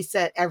to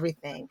reset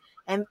everything,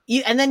 and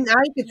then now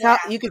you can tell,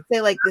 you could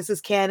say like this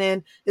is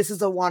canon, this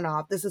is a one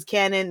off, this is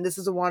canon, this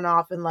is a one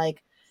off, and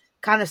like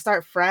kind of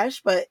start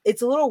fresh. But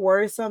it's a little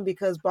worrisome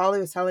because Bali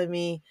was telling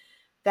me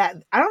that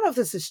I don't know if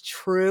this is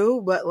true,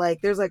 but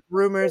like there's like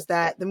rumors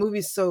that the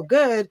movie's so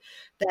good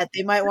that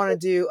they might want to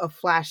do a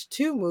Flash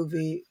 2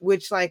 movie,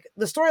 which like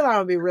the storyline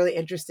would be really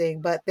interesting.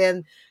 But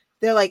then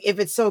they're like, if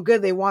it's so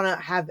good, they want to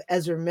have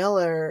Ezra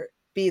Miller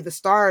be the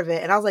star of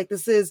it. And I was like,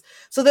 this is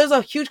so there's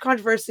a huge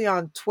controversy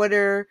on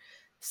Twitter,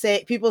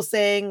 people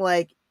saying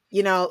like,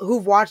 you know,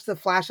 who've watched the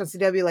Flash on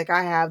CW like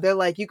I have, they're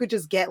like, you could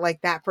just get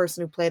like that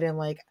person who played in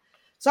like.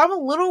 So I'm a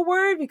little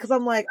worried because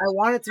I'm like, I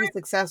want it to be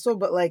successful,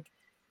 but like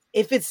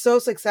if it's so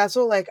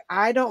successful, like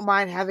I don't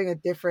mind having a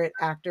different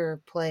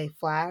actor play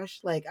Flash.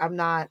 Like I'm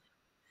not.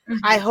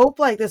 I hope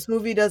like this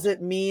movie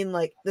doesn't mean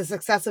like the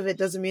success of it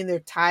doesn't mean they're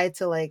tied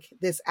to like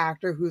this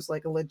actor who's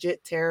like a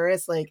legit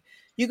terrorist. Like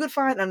you could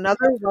find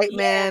another white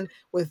man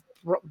with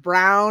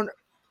brown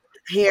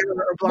hair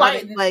or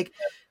blonde, like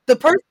the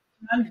person.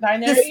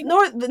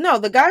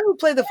 The guy who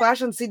played the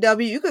Flash on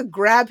CW, you could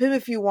grab him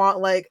if you want.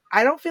 Like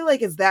I don't feel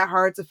like it's that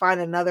hard to find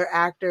another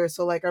actor.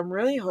 So like I'm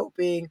really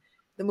hoping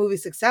the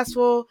movie's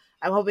successful.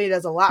 I'm hoping it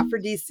does a lot for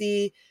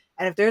DC.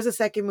 And if there's a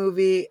second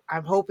movie,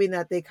 I'm hoping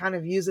that they kind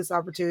of use this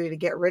opportunity to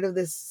get rid of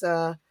this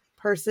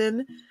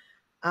person.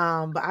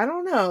 But I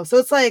don't know. So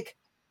it's like,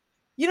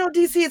 you know,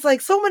 DC, it's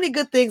like so many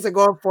good things are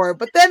going for it,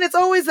 but then it's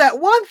always that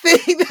one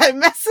thing that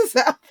messes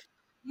up.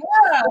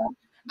 Yeah.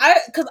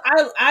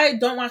 I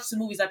don't watch the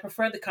movies. I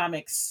prefer the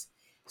comics.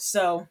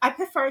 So I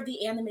prefer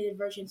the animated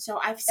version. So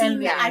I've seen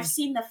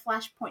the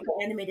Flashpoint,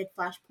 the animated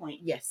Flashpoint.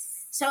 Yes.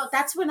 So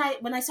that's when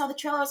I saw the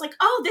trailer, I was like,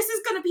 oh, this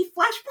is gonna be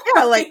Flashpoint.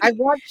 Yeah, like I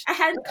watched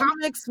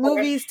comics,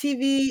 movies,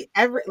 TV,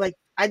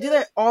 I do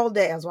that all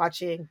day. I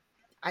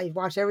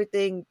watch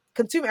everything,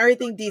 consume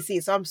everything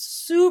DC. So I'm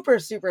super,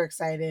 super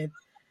excited.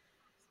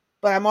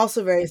 But I'm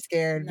also very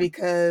scared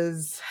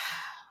because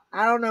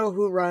I don't know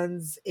who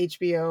runs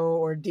HBO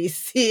or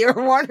DC or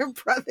Warner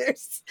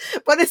Brothers,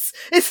 but it's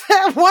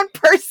that one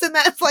person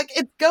that's like,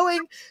 it's going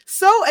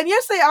so. And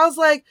yesterday I was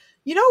like,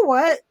 you know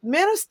what?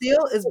 Man of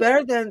Steel is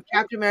better than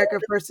Captain America: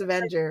 First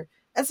Avenger.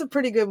 That's a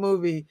pretty good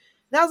movie.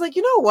 And I was like,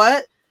 you know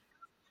what?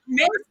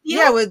 Man of Steel?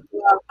 Yeah, with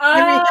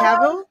Henry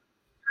Cavill.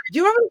 Do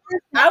you remember?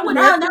 I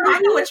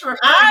know what you were referring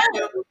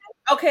to.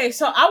 Okay,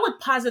 so I would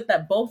posit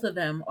that both of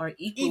them are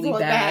equally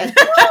bad.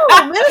 No,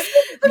 Man of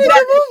Steel is a pretty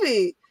good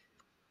movie.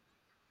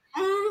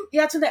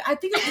 Yeah, Tunde, I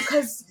think it's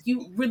because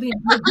you really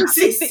I think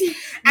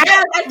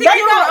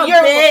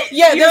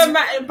you're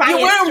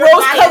wearing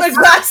rose-colored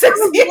glasses. I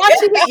was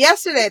watching it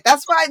yesterday.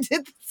 That's why I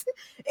did this.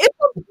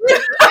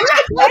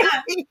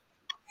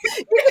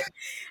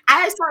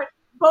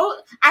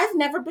 I've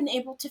never been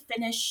able to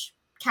finish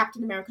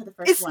Captain America: The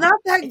First It's one. Not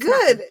that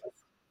good.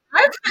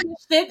 I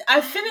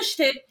finished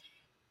it.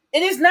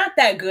 It is not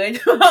that good.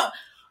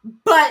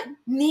 But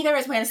neither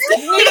is Man of Steel.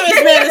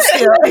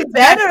 It's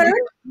better.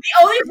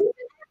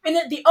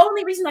 The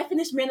only reason I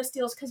finished Man of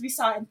Steel is because we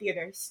saw it in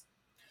theaters.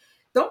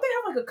 Don't they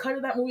have like a cut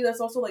of that movie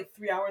that's also like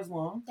 3 hours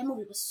long? That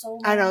movie was so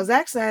long. I know.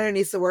 Zack Snyder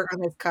needs to work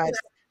on his cut.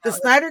 The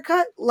Snyder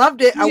cut,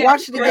 loved it. I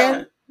watched it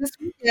again this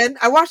weekend.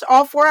 I watched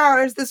all 4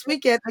 hours this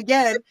weekend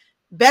again.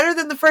 better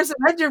than the first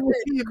Avenger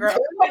movie, girl.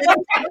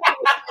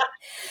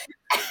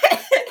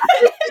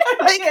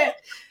 Like,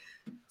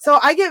 so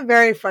I get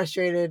very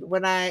frustrated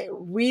when I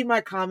read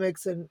my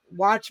comics and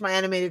watch my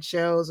animated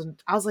shows,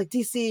 and I was like,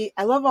 DC,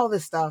 I love all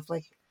this stuff.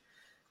 Like,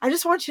 I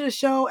just want you to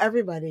show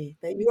everybody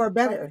that you are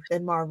better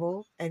than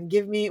Marvel and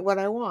give me what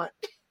I want,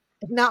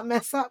 and not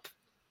mess up.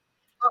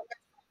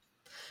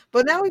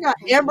 But now we got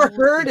Amber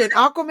Heard and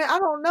Aquaman. I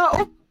don't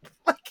know.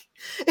 Like,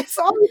 it's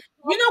all.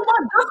 You know what?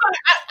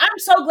 I'm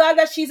so glad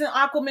that she's in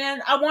Aquaman.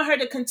 I want her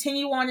to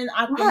continue on in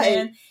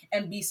Aquaman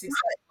and be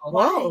successful.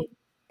 Whoa.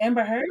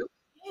 Amber Heard?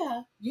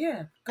 Yeah.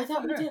 Yeah. I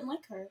thought we didn't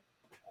like her.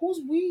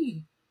 Who's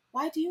we?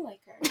 Why do you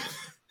like her?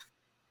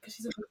 Because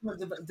she's a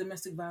victim of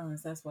domestic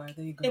violence. That's why.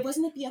 There you go. It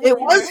wasn't the other It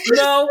way was around.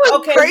 No.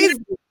 Okay. Crazy.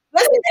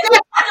 Let's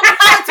get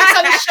politics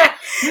on the show.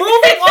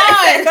 Moving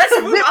on.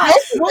 Let's move on.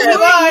 Moving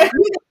on.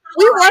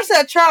 We watched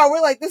that trial.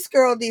 We're like, this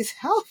girl needs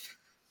help.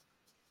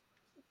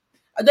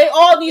 They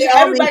all need.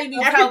 Everybody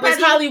needs help.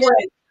 It's Hollywood.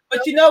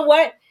 But you know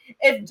what?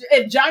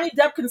 If Johnny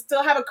Depp can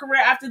still have a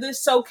career after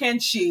this, so can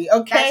she.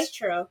 Okay, that's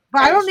true.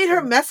 But I don't need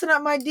her messing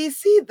up my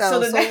DC though. So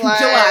like,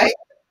 July.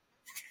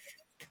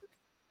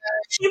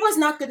 She was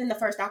not good in the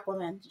first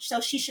Aquaman,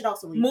 so she should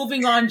also leave.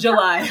 Moving on,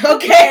 July.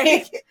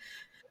 Okay.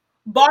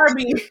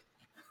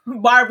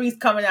 Barbie's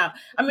coming out.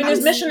 I mean,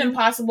 there's Mission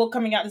Impossible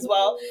coming out as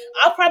well.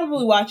 I'll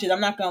probably watch it.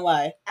 I'm not gonna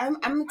lie. I'm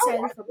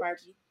excited for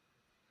Barbie.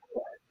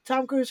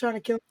 Tom Cruise trying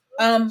to kill.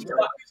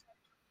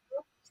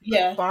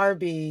 Yeah,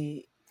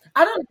 Barbie.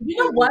 I don't.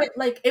 You know what?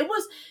 Like it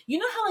was. You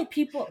know how like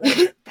people.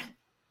 Like,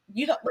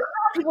 you know,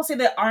 people say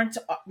that aren't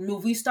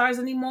movie stars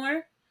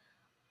anymore.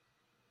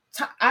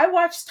 I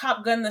watched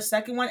Top Gun, the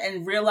second one,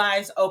 and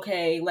realized,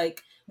 okay,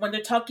 like when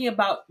they're talking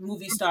about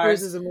movie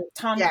stars,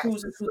 Tom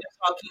Cruise is who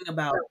they're talking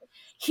about.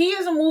 He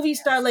is a movie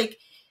star. Like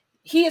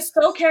he is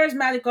so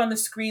charismatic on the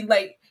screen.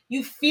 Like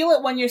you feel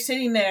it when you're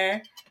sitting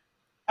there.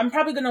 I'm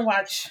probably gonna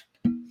watch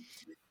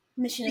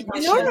Mission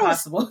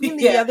Impossible.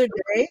 The other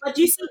day, but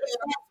you see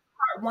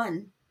part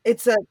one.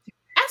 It's a.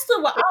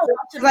 I'll watch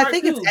it. I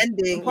think it's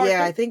ending.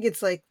 Yeah, I think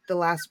it's like the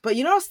last. But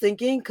you know, I was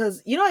thinking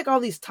because you know, like all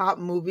these top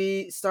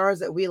movie stars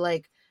that we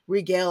like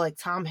regale, like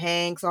Tom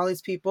Hanks, all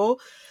these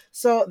people.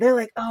 So they're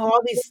like, oh,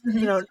 all these,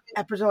 you know,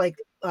 episodes like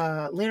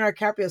Leonardo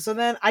DiCaprio. So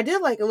then I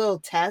did like a little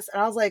test,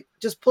 and I was like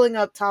just pulling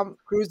up Tom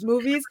Cruise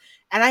movies,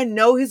 and I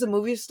know he's a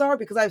movie star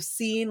because I've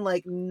seen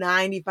like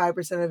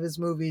 95% of his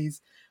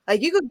movies.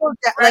 Like you could go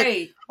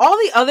like all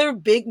the other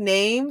big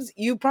names,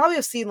 you probably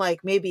have seen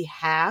like maybe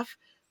half.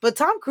 But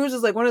Tom Cruise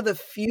is like one of the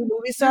few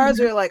movie stars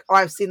where you're like, oh,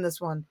 I've seen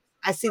this one.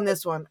 I've seen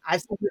this one.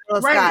 I've seen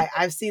this guy.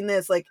 I've seen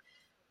this. Like,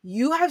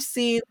 you have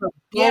seen the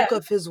bulk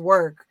of his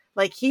work.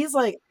 Like, he's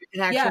like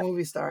an actual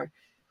movie star.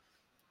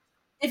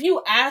 If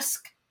you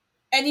ask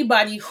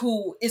anybody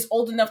who is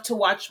old enough to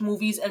watch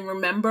movies and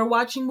remember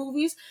watching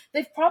movies,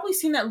 they've probably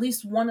seen at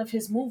least one of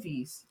his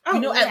movies. Oh, you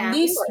know, at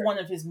least one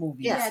of his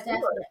movies. Yeah,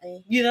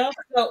 definitely. You know?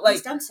 So, like,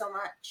 he's done so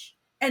much.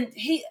 And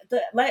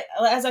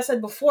as I said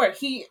before,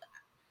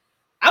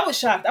 I was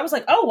shocked. I was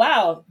like, oh,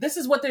 wow, this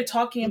is what they're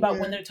talking about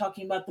when they're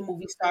talking about the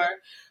movie star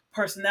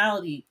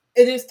personality.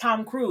 It is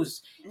Tom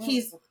Cruise.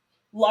 He's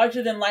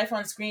larger than life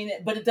on screen,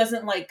 but it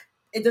doesn't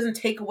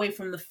take away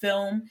from the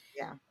film.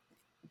 Yeah.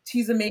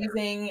 He's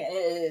amazing.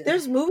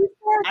 There's movie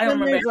stars I don't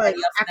remember there's like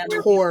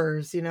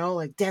actors, you know,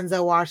 like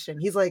Denzel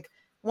Washington. He's like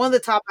one of the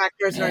top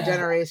actors in our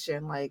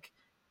generation. Like,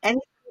 and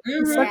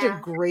he's such a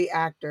great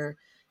actor.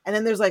 And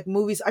then there's like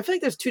movies. I feel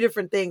like there's two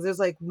different things. There's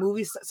like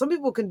movies. Some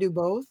people can do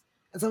both.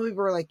 And some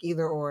people are like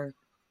either or.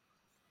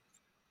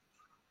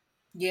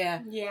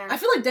 Yeah. I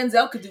feel like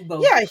Denzel could do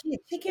both. Yeah,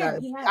 he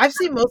can. I've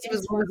seen most of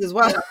his movies as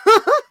well.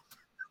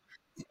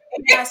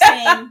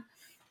 Yeah,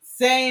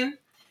 same.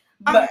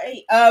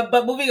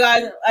 But moving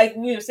on, like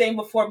we were saying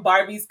before,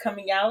 Barbie's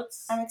coming out.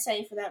 I'm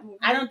excited for that movie.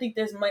 I don't think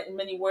there's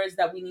many words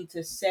that we need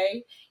to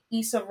say.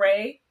 Issa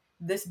Rae,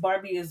 this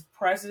Barbie is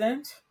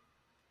president.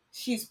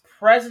 She's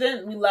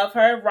president. We love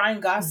her.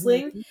 Ryan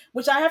Gosling,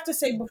 which I have to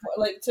say before,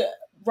 like to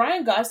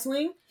Ryan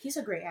Gosling, he's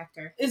a great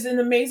actor. Is an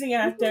amazing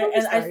actor,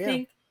 and I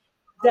think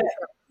that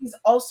he's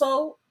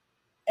also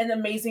an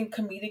amazing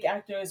comedic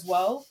actor as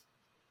well.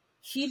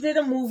 He did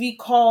a movie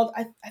called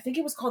I think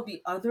it was called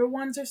The Other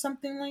Ones or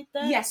something like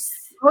that. Yes.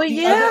 Oh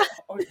yeah.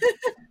 Other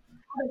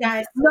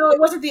guys. No, it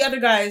wasn't The Other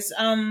Guys. Is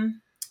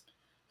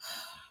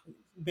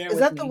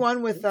that the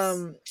one with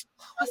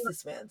what's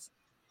this man's?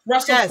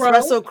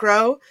 Russell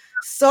Crowe.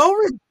 So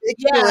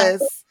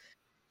ridiculous.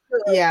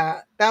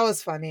 Yeah, that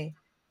was funny.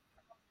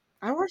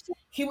 I watched it.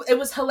 It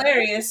was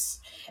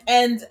hilarious,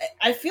 and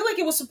I feel like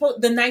it was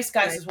supposed. The Nice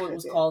Guys is what it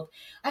was called.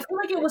 I feel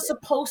like it was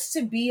supposed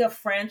to be a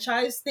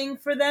franchise thing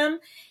for them,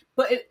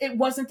 but it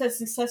wasn't as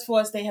successful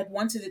as they had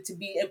wanted it to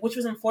be, which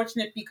was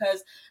unfortunate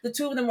because the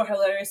two of them were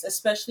hilarious,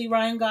 especially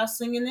Ryan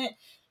Gosling in it,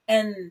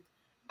 and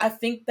I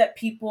think that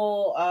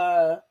people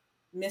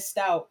missed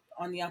out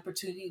on the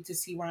opportunity to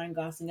see Ryan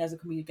Gosling as a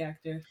comedic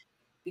actor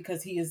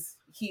because he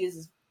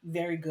is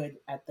very good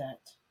at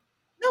that.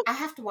 No, I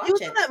have to watch it. He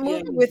was in that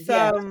movie with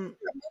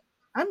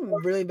I'm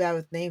really bad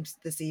with names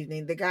this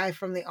evening. The guy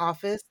from The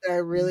Office that I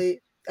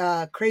really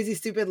Crazy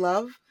Stupid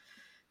Love.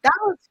 That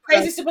was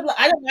Crazy Stupid Love.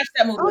 I didn't watch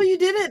that movie. Oh, you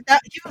didn't?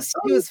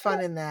 He was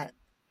fun in that.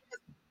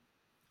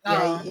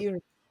 Yeah,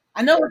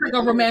 I know it's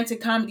like a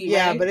romantic comedy,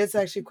 yeah, right? but it's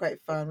actually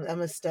quite fun.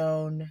 Emma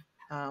Stone.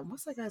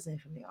 What's that guy's name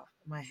from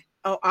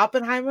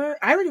Oppenheimer?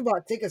 I already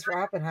bought tickets for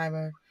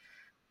Oppenheimer.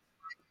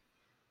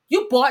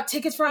 You bought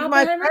tickets for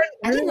Oppenheimer?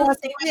 I didn't know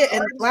it.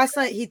 And last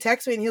night he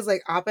texted me and he was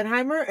like,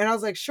 Oppenheimer? And I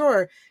was like,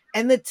 sure.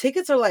 And the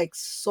tickets are like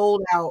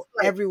sold out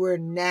everywhere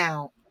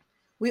now.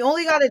 We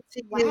only got a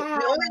ticket. We only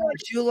got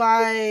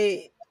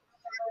July,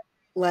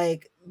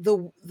 like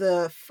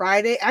the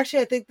Friday.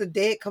 Actually, I think the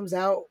day it comes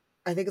out,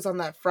 I think it's on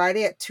that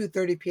Friday at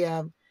 2:30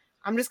 p.m.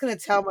 I'm just gonna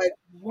tell my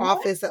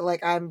office that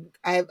like I'm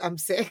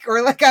sick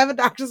or like I have a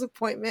doctor's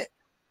appointment.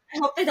 I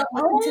hope they don't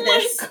listen to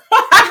this.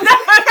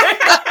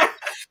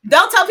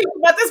 Don't tell people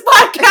about this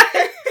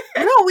podcast.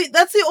 No,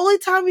 that's the only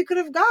time we could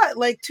have got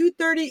like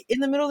 2:30 in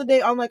the middle of the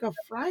day on like a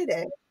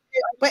Friday.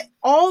 But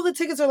all the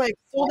tickets are like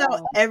sold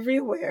out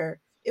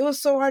everywhere. It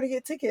was so hard to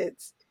get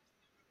tickets.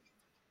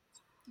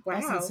 Wow,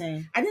 that's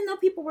insane. I didn't know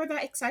people were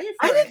that excited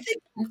for it. I didn't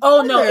think.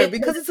 Oh no,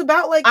 because it's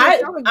about like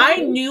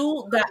I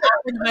knew that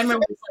Oppenheimer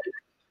was like.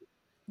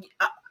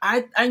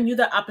 I knew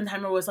that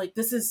Oppenheimer was like,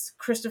 this is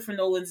Christopher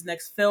Nolan's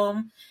next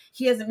film.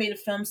 He hasn't made a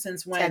film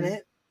since when?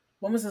 Tenet.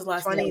 When was his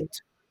last film?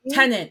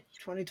 Tenet.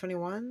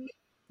 2021.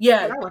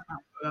 Yeah.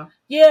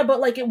 Yeah, but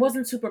like it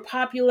wasn't super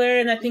popular,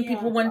 and I think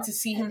people wanted to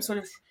see him sort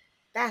of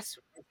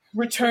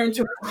return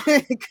to.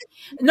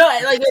 No,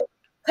 like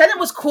Tenet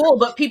was cool,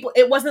 but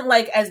it wasn't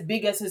like as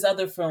big as his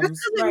other films.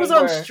 It was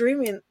on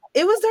streaming.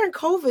 It was during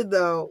COVID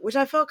though, which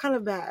I felt kind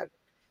of bad.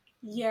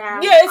 Yeah,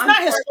 it's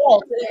not his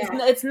fault.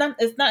 It's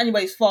not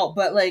anybody's fault,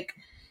 but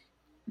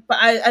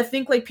I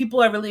think like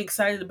people are really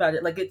excited about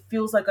it. Like it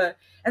feels like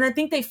and I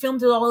think they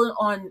filmed it all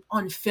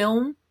on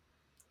film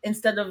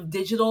instead of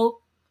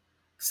digital.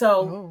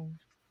 So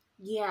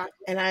yeah,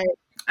 and I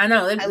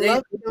know I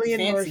love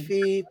Cillian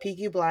Murphy,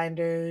 Peaky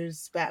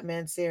Blinders,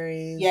 Batman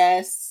series.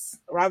 Yes,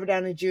 Robert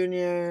Downey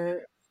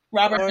Jr.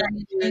 Matt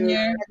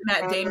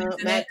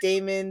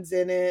Damon's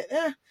in it.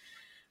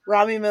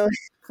 Rami Malek.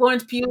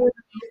 Florence Pugh,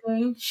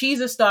 she's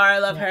a star. I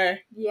love her.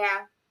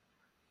 Yeah,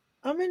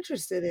 I'm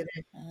interested in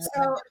it.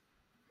 So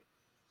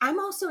I'm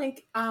also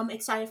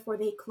excited for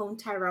the clone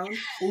Tyrone.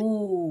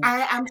 Ooh,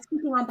 I'm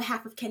speaking on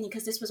behalf of Kenny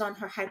because this was on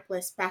her hype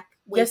list back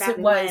it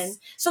was. When.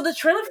 So the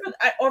trailer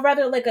or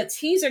rather, like a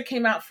teaser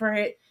came out for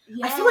it.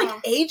 Yeah. I feel like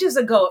ages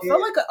ago. It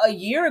felt like a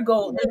year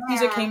ago the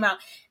teaser came out,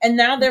 and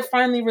now they're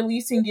finally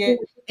releasing it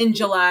in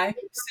July.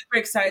 Super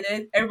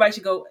excited! Everybody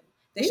should go.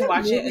 They should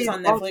watch it. It's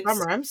on Netflix.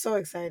 Summer. I'm so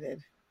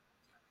excited.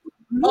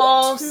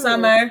 All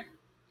summer.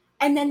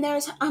 And then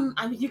there's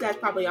you guys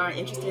probably aren't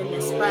interested in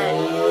this, but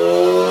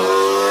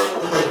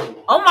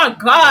oh my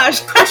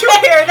gosh, did you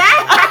hear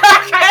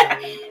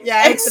that? Yeah,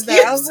 I heard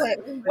that. I was like,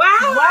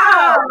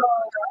 wow.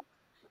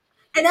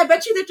 And I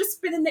bet you they're just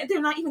spinning. They're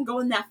not even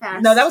going that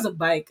fast. No, that was a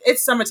bike.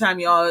 It's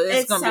summertime, y'all.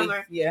 It's gonna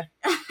summer. Be yeah.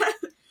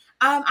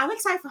 I'm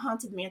excited for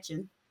Haunted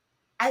Mansion.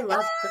 I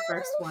loved the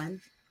first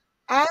one.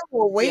 I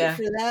will wait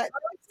for that.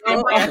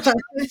 I'll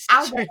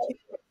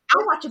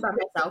watch it by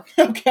myself.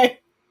 Okay.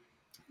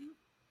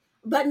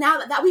 But now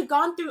that we've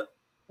gone through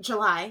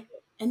July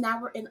and now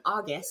we're in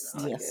August.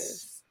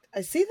 Yes.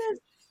 I see that.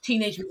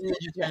 Teenage Mutant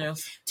Ninja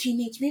Turtles.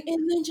 Teenage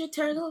Mutant Ninja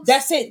Turtles.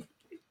 That's it.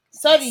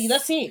 Sorry,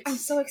 that's it. I'm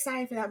so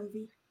excited for that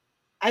movie.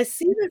 I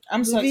see this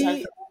I'm movie. So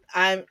excited.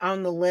 I'm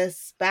on the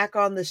list. Back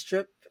on the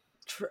Strip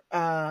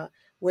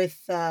with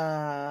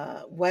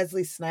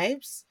Wesley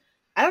Snipes.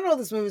 I don't know what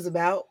this movie's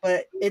about,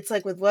 but it's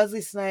like with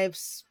Wesley Snipes,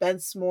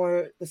 Spence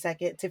Moore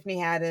II, Tiffany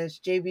Haddish,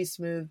 JB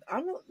Smoove.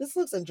 This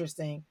looks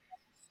interesting.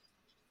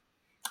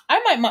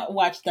 I might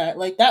watch that.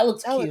 Like that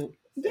looks cute.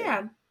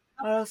 Yeah.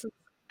 And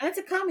it's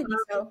a comedy,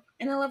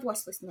 and I love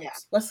Wesley Snipes. Yeah.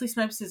 Wesley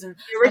Snipes isn't.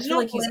 I feel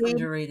like he's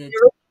underrated.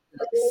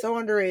 So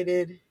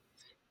underrated.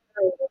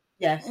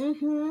 Yes.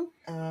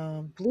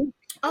 Mm-hmm. Blue.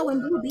 Oh,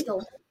 and Blue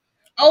Beetle.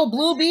 Oh,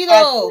 Blue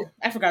Beetle.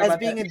 I forgot about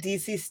that. As being a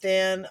DC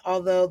stan,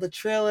 although the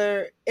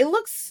trailer,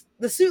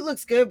 the suit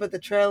looks good, but the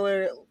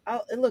trailer,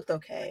 it looked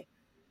okay.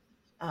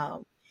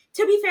 To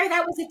be fair,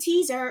 that was a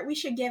teaser. We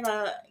should give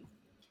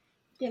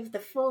the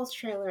full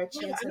trailer a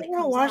chance. I don't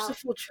want to watch the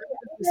full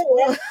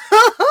trailer.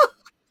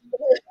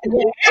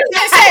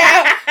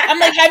 I'm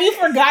like, have you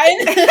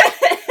forgotten?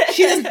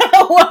 She does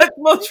not watch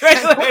full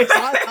trailers.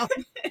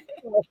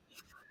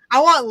 I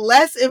want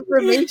less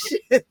information.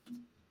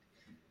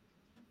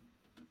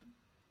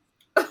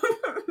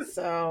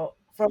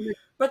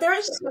 But there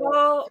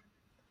are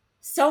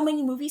so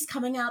many movies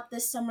coming out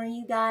this summer,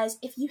 you guys.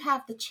 If you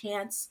have the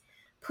chance,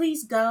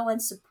 please go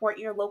and support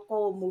your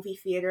local movie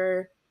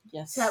theater.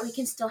 Yes. So that we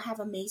can still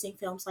have amazing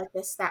films like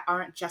this that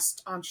aren't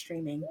just on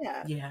streaming.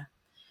 Yeah.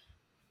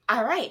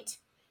 All right.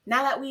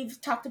 Now that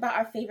we've talked about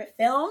our favorite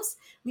films,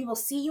 we will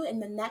see you in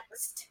the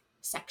next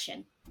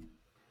section.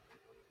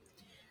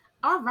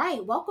 All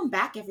right. Welcome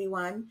back,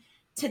 everyone.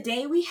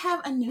 Today we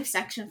have a new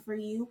section for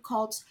you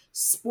called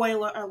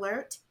Spoiler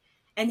Alert.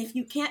 And if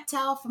you can't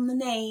tell from the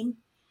name,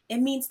 it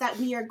means that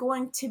we are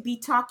going to be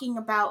talking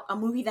about a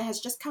movie that has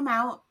just come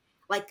out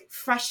like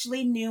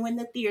freshly new in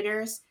the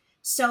theaters.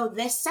 So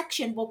this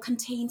section will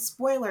contain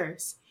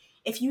spoilers.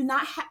 If you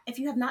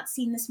have not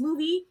seen this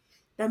movie,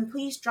 then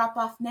please drop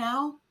off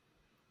now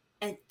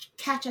and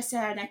catch us in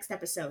our next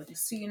episode.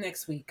 See you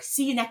next week.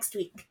 See you next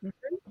week.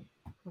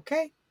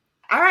 Okay.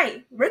 All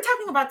right, we're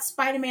talking about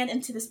Spider-Man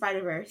Into the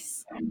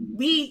Spider-Verse.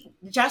 We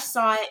just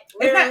saw it.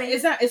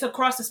 It's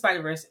Across the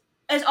Spider-Verse.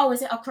 Is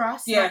it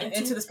Across? Yeah,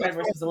 Into the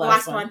Spider-Verse is the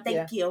last one.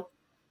 Thank you.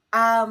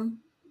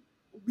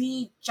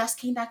 We just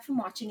came back from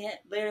watching it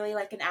literally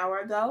like an hour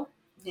ago.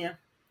 Yeah.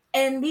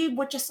 And we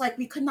were just like,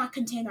 we could not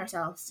contain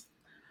ourselves.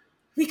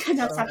 We could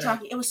not stop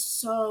talking. It was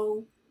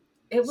so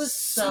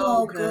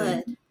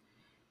good. It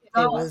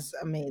was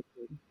amazing.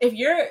 If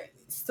you're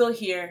still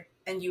here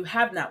and you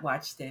have not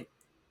watched it,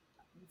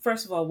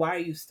 first of all, why are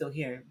you still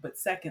here? But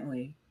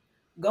secondly,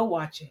 go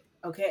watch it,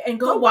 okay? And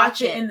go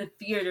watch it in the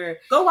theater.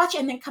 Go watch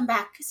it and then come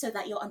back so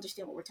that you'll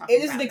understand what we're talking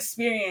about. It is an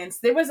experience.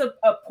 There was a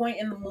point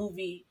in the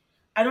movie,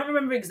 I don't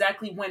remember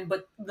exactly when,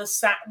 but the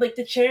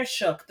chair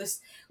shook. There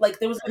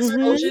was an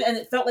explosion, and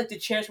it felt like the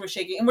chairs were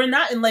shaking. And we're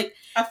not in like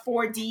a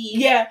 4D.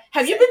 Yeah.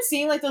 Have you been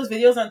seeing like those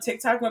videos on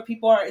TikTok where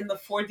people are in the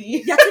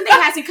 4D? Yatunde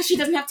has it because she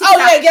doesn't have TikTok. Oh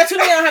yeah,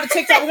 Yatunde don't have a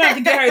TikTok. We're gonna have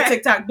to get her a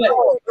TikTok. But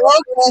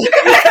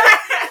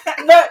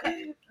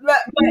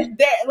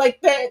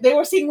they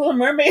were seeing Little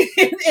Mermaid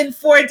in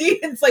 4D.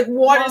 It's like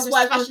water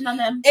splashing on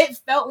them. It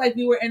felt like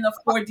we were in a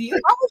 4D.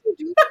 How would you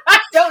do that? I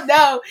don't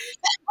know.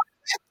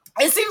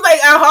 It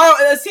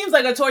seems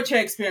like a torture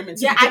experiment.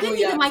 Yeah, I didn't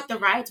even like the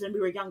rides when we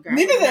were younger.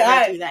 Neither did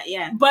I. Do that,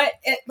 yeah. But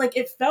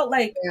it felt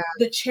like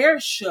the chair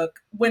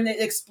shook when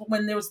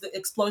there was the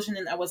explosion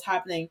and that was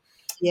happening.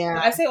 Yeah,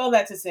 I say all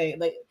that to say,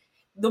 like,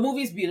 the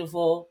movie's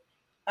beautiful.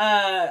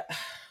 Same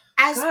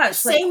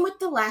with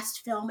the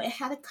last film, it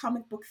had a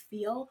comic book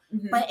feel,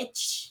 but it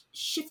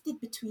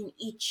shifted between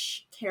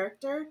each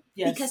character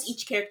because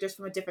each character is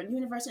from a different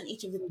universe, and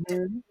each of the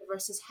different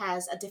universes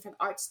has a different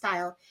art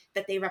style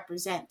that they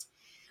represent.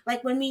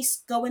 Like when we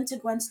go into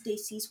Gwen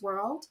Stacy's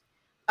world,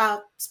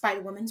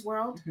 Spider-Woman's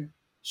world,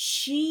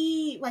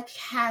 she like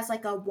has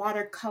like a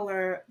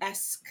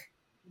watercolor-esque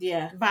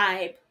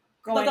vibe.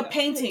 Like a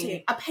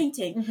painting. A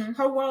painting.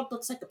 Her world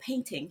looks like a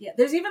painting. Yeah.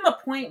 There's even a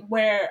point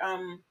where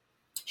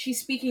she's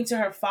speaking to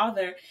her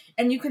father,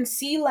 and you can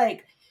see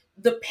like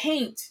the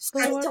paint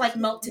starts to like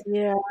melt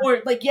together.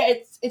 Or like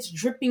it's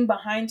dripping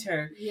behind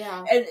her.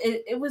 Yeah. And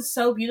it was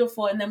so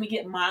beautiful. And then we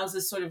get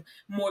Miles' sort of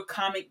more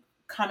comic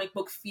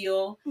book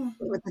feel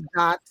with the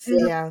dots.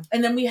 Yeah.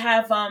 And then we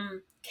have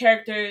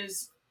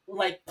characters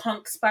like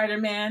Punk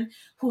Spider-Man,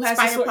 who has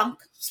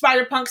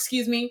Spider-Punk,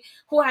 excuse me,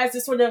 who has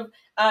this sort of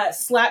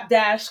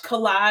slapdash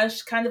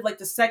collage, kind of like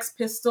the Sex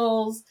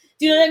Pistols.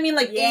 Do you know what I mean?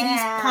 Like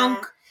 80s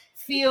punk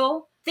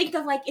feel. Think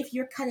of like if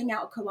you're cutting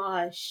out a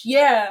collage,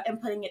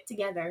 and putting it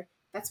together.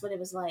 That's what it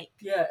was like.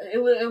 Yeah,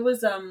 it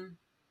was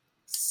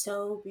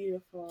so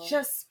beautiful,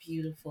 just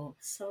beautiful,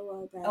 so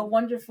well done, a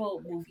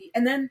wonderful movie.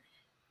 And then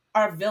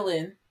our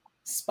villain,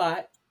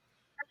 Spot.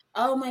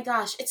 Oh my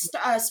gosh,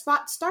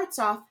 Spot starts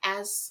off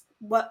as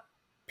what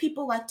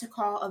people like to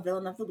call a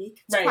villain of the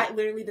week. It's quite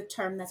literally the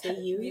term that they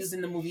use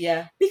in the movie.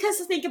 Yeah, because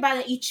to think about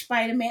it, each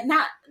Spider-Man,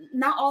 not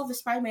all the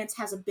Spider-Mans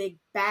has a big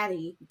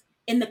baddie.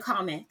 In the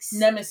comics,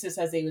 nemesis,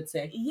 as they would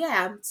say.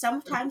 Yeah,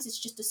 sometimes it's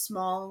just a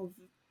small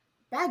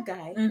bad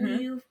guy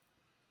who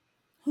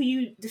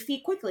you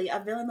defeat quickly, a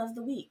villain of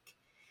the week.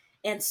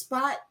 And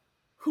Spot,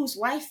 whose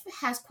life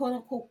has quote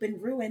unquote been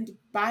ruined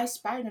by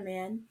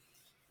Spider-Man,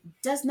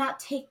 does not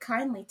take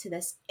kindly to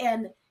this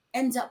and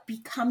ends up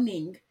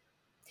becoming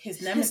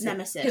his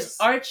nemesis, his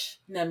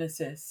arch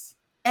nemesis.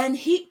 And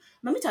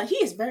let me tell you, he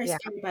is very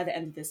scary by the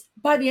end of this.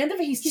 By the end of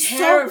it, he's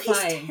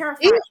terrifying. He's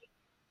terrifying.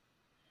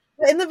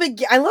 In the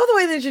beginning, I love the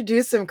way they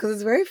introduce him because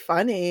it's very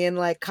funny and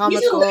like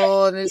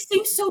comical. And he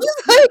seems so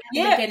like,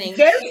 in the beginning.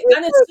 Very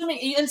unassuming.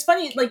 It's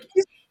funny, like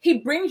he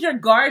brings your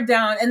guard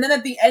down, and then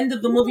at the end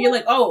of the movie, you're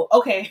like, "Oh,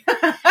 okay."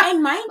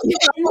 And mind you,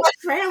 in the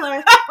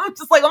trailer, I'm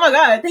just like, "Oh my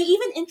god!" They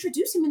even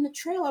introduce him in the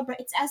trailer, but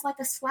it's as like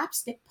a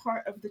slapstick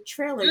part of the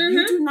trailer.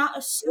 You do not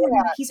assume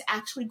he's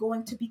actually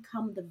going to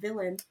become the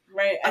villain,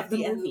 at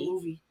the end of the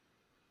movie.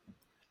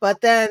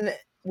 But then.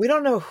 We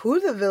don't know who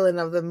the villain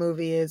of the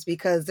movie is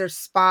because there's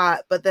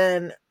Spot, but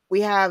then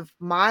we have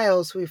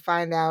Miles, who we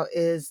find out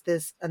is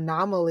this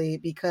anomaly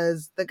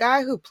because the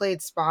guy who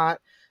played Spot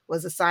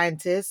was a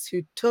scientist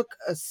who took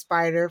a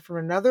spider from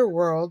another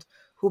world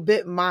who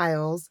bit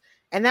Miles,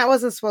 and that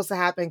wasn't supposed to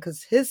happen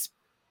because his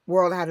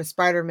world had a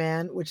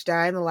Spider-Man, which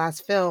died in the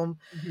last film.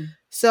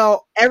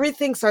 So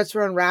everything starts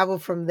to unravel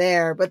from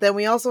there. But then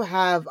we also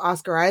have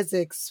Oscar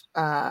Isaac's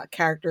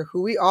character,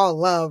 who we all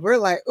love. We're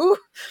like, ooh,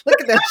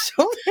 look at that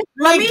shoulder.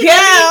 Let me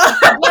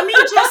just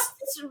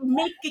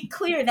make it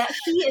clear that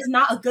he is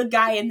not a good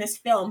guy in this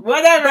film.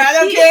 Whatever, I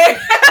don't care.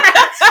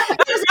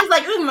 He's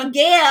like, ooh,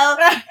 Miguel.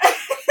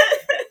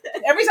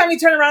 Every time you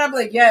turn around, I'm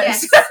like,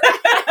 yes.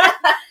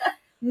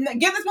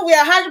 Give this movie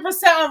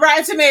 100% on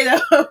Rotten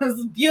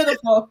Tomatoes.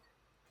 Beautiful.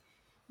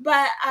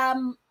 But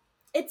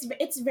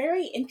it's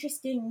very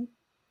interesting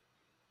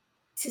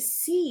to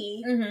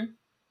see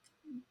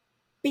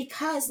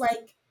because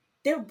like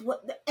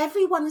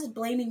everyone is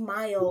blaming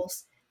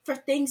Miles for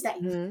things that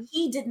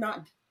he did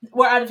not.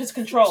 Were out of his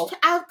control.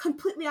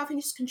 Completely out of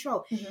his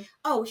control. Mm-hmm.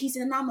 Oh, he's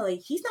an anomaly.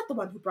 He's not the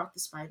one who brought the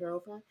spider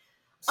over.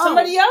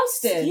 Somebody else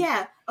did.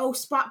 Yeah. Oh,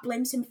 Spot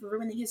blames him for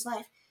ruining his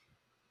life.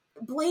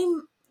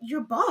 Blame your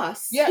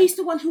boss. Yeah. He's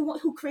the one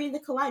who created the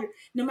collider.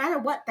 No matter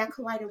what, that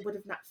collider would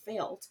have not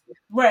failed.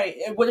 Right.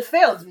 It would have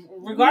failed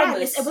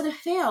regardless. Yes, it would have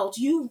failed.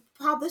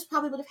 This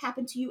probably would have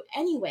happened to you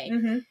anyway.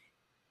 Mm-hmm.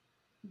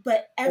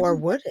 But or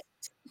would it?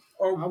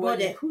 Or would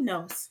it? Who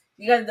knows?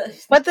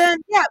 But then,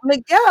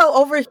 Miguel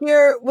over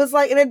here was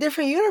like in a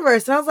different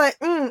universe, and I was like,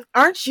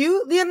 "Aren't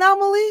you the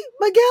anomaly,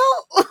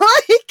 Miguel?"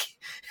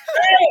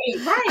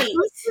 right.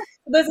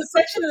 There's a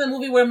section in the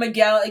movie where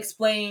Miguel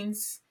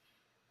explains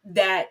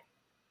that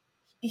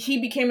he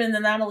became an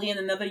anomaly in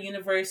another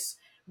universe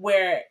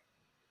where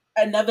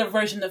another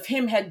version of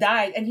him had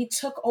died, and he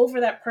took over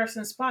that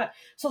person's spot.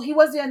 So he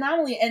was the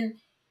anomaly,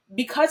 and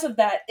because of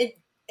that, it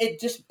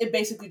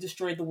basically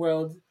destroyed the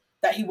world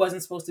that he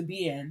wasn't supposed to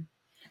be in.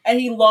 And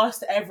he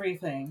lost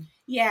everything.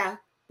 Yeah.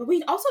 But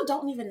we also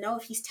don't even know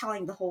if he's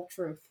telling the whole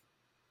truth.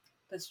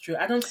 That's true.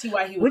 I don't see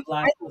why he would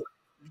lie.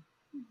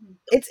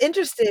 It's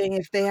interesting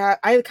if they have...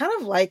 I kind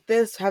of like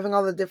this, having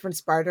all the different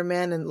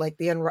Spider-Man and like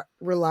the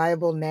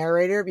unreliable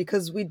narrator,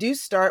 because we do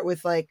start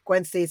with like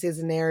Gwen Stacy as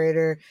a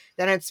narrator,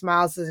 then it's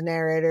Miles as a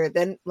narrator,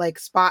 then like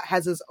Spot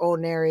has his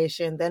own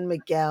narration, then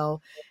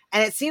Miguel.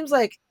 And it seems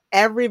like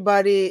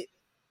everybody,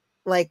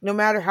 like no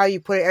matter how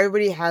you put it,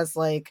 everybody has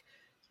like,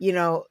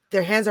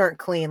 their hands aren't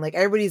clean. Like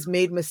everybody's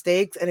made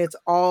mistakes, and it's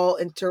all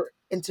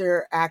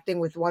interacting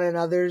with one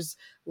another's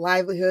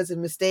livelihoods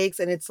and mistakes.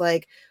 And it's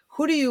like,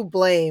 who do you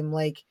blame?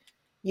 Like,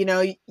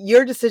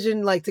 your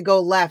decision like to go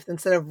left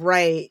instead of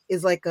right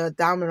is like a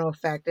domino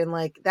effect, and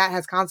like that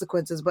has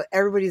consequences, but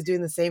everybody's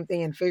doing the same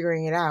thing and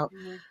figuring it out.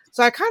 Mm-hmm.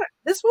 So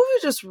this movie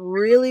is just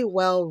really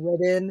well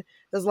written.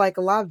 There's like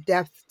a lot of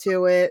depth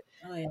to it.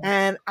 Oh, yeah.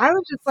 And I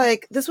was just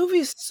like, this movie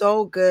is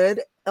so good.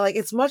 Like,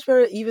 it's much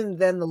better even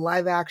than the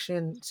live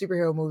action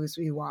superhero movies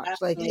we watch.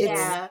 Like,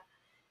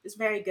 it's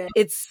very good.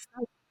 It's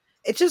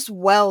just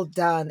well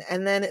done.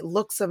 And then it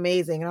looks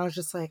amazing. And I was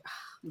just like,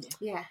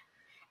 yeah.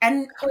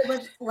 And it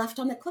was left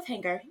on the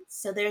cliffhanger.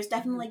 So there's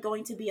definitely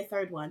going to be a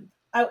third one.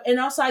 And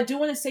also, I do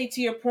want to say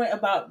to your point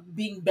about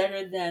being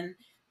better than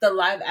the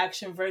live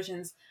action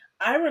versions.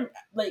 I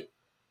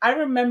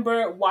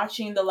remember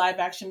watching the live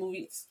action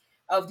movies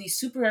of these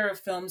superhero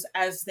films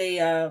as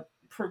they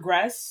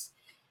progress,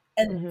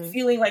 and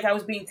feeling like I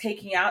was being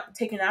taken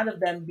out of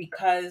them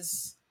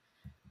because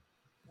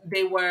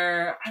they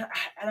were,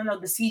 I don't know,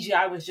 the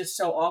CGI was just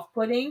so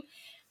off-putting.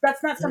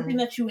 That's not something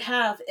that you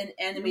have in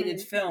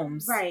animated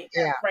films. Right.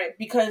 Yeah. Right.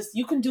 Because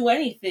you can do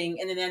anything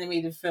in an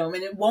animated film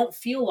and it won't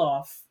feel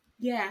off.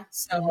 Yeah.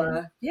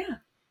 So, yeah.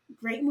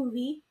 Great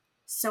movie.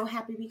 So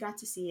happy we got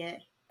to see it.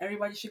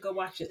 Everybody should go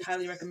watch it.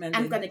 Highly recommended.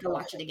 I'm going to go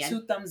watch it again.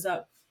 2 thumbs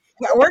up.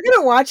 Yeah, we're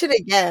going to watch it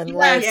again.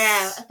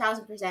 Yeah,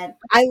 1,000%.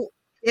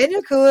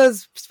 Daniel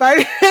Kaluuya's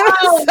Spider-Man.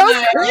 Oh so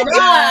my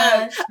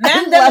God.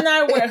 Manda and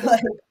I were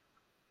like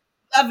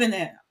loving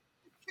it.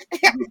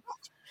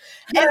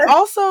 And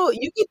also,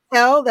 you could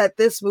tell that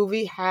this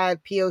movie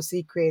had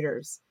POC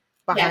creators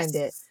behind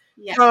it.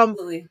 Yes. From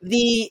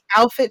the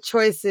outfit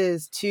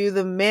choices to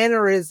the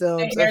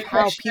mannerisms of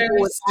how people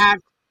would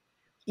act.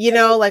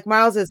 Like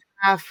Miles is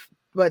half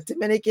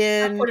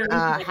Dominican,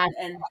 half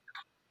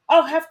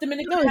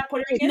Dominican, half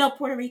Puerto Rican. No,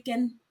 Puerto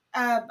Rican.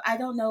 I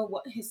don't know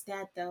what his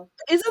dad though.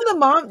 Didn't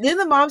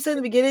the mom say in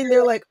the beginning,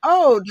 they're like,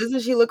 "Oh,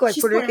 doesn't she look like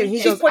Puerto Rican?"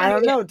 He goes, "I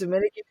don't know,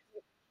 Dominican."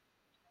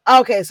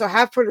 Okay, so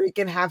half Puerto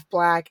Rican, half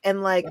black,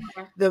 and like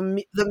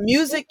the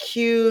music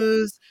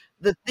cues,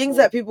 the things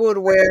that people would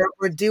wear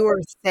or do or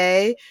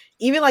say,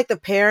 even like the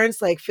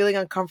parents like feeling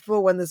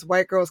uncomfortable when this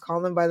white girl was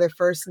calling them by their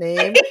first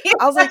name.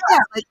 I was like, yeah,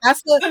 like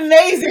that's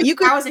amazing.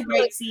 That was a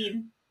great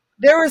scene.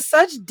 There was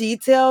such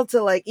detail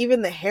to like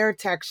even the hair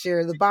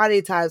texture, the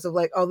body types of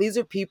like, oh, these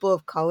are people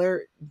of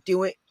color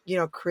doing,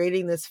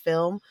 creating this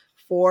film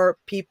for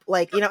people.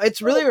 Like,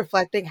 it's really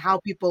reflecting how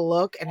people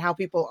look and how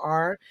people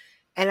are.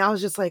 And I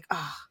was just like,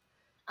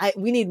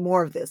 we need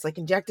more of this, like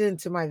injected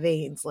into my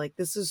veins. Like,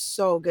 this is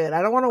so good.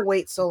 I don't want to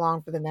wait so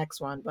long for the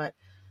next one, but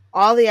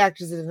all the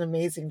actors did an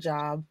amazing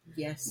job.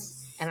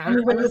 Yes. And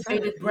I'm with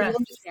bated breath.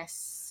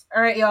 Yes.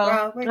 All right, y'all.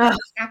 Well, we're going to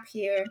stop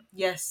here.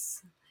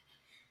 Yes.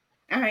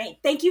 All right.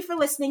 Thank you for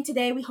listening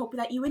today. We hope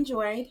that you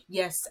enjoyed.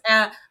 Yes.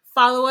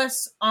 Follow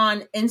us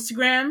on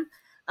Instagram.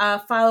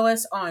 Follow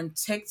us on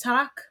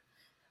TikTok.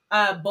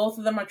 Both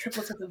of them are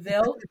Triplets of the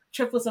Ville.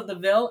 Triplets of the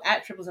Ville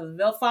at Triplets of the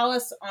Ville. Follow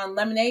us on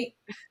Lemonade.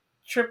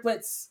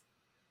 Tripletsville.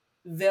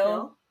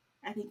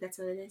 I think that's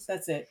what it is.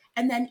 That's it.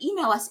 And then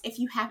email us if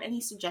you have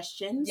any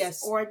suggestions.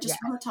 Yes. Or just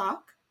want to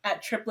talk.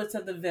 At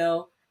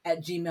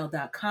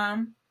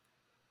tripletsoftheville@gmail.com.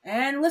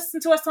 And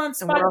listen to us on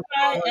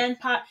Spotify and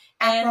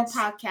Apple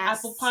Podcasts.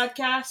 Apple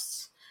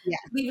Podcasts. Yeah.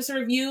 Leave us a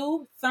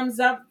review,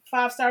 thumbs up,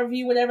 5-star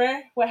review,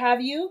 whatever, what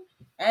have you.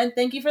 And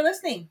thank you for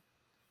listening.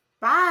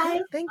 Bye.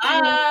 Thank you.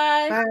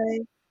 Bye. Bye.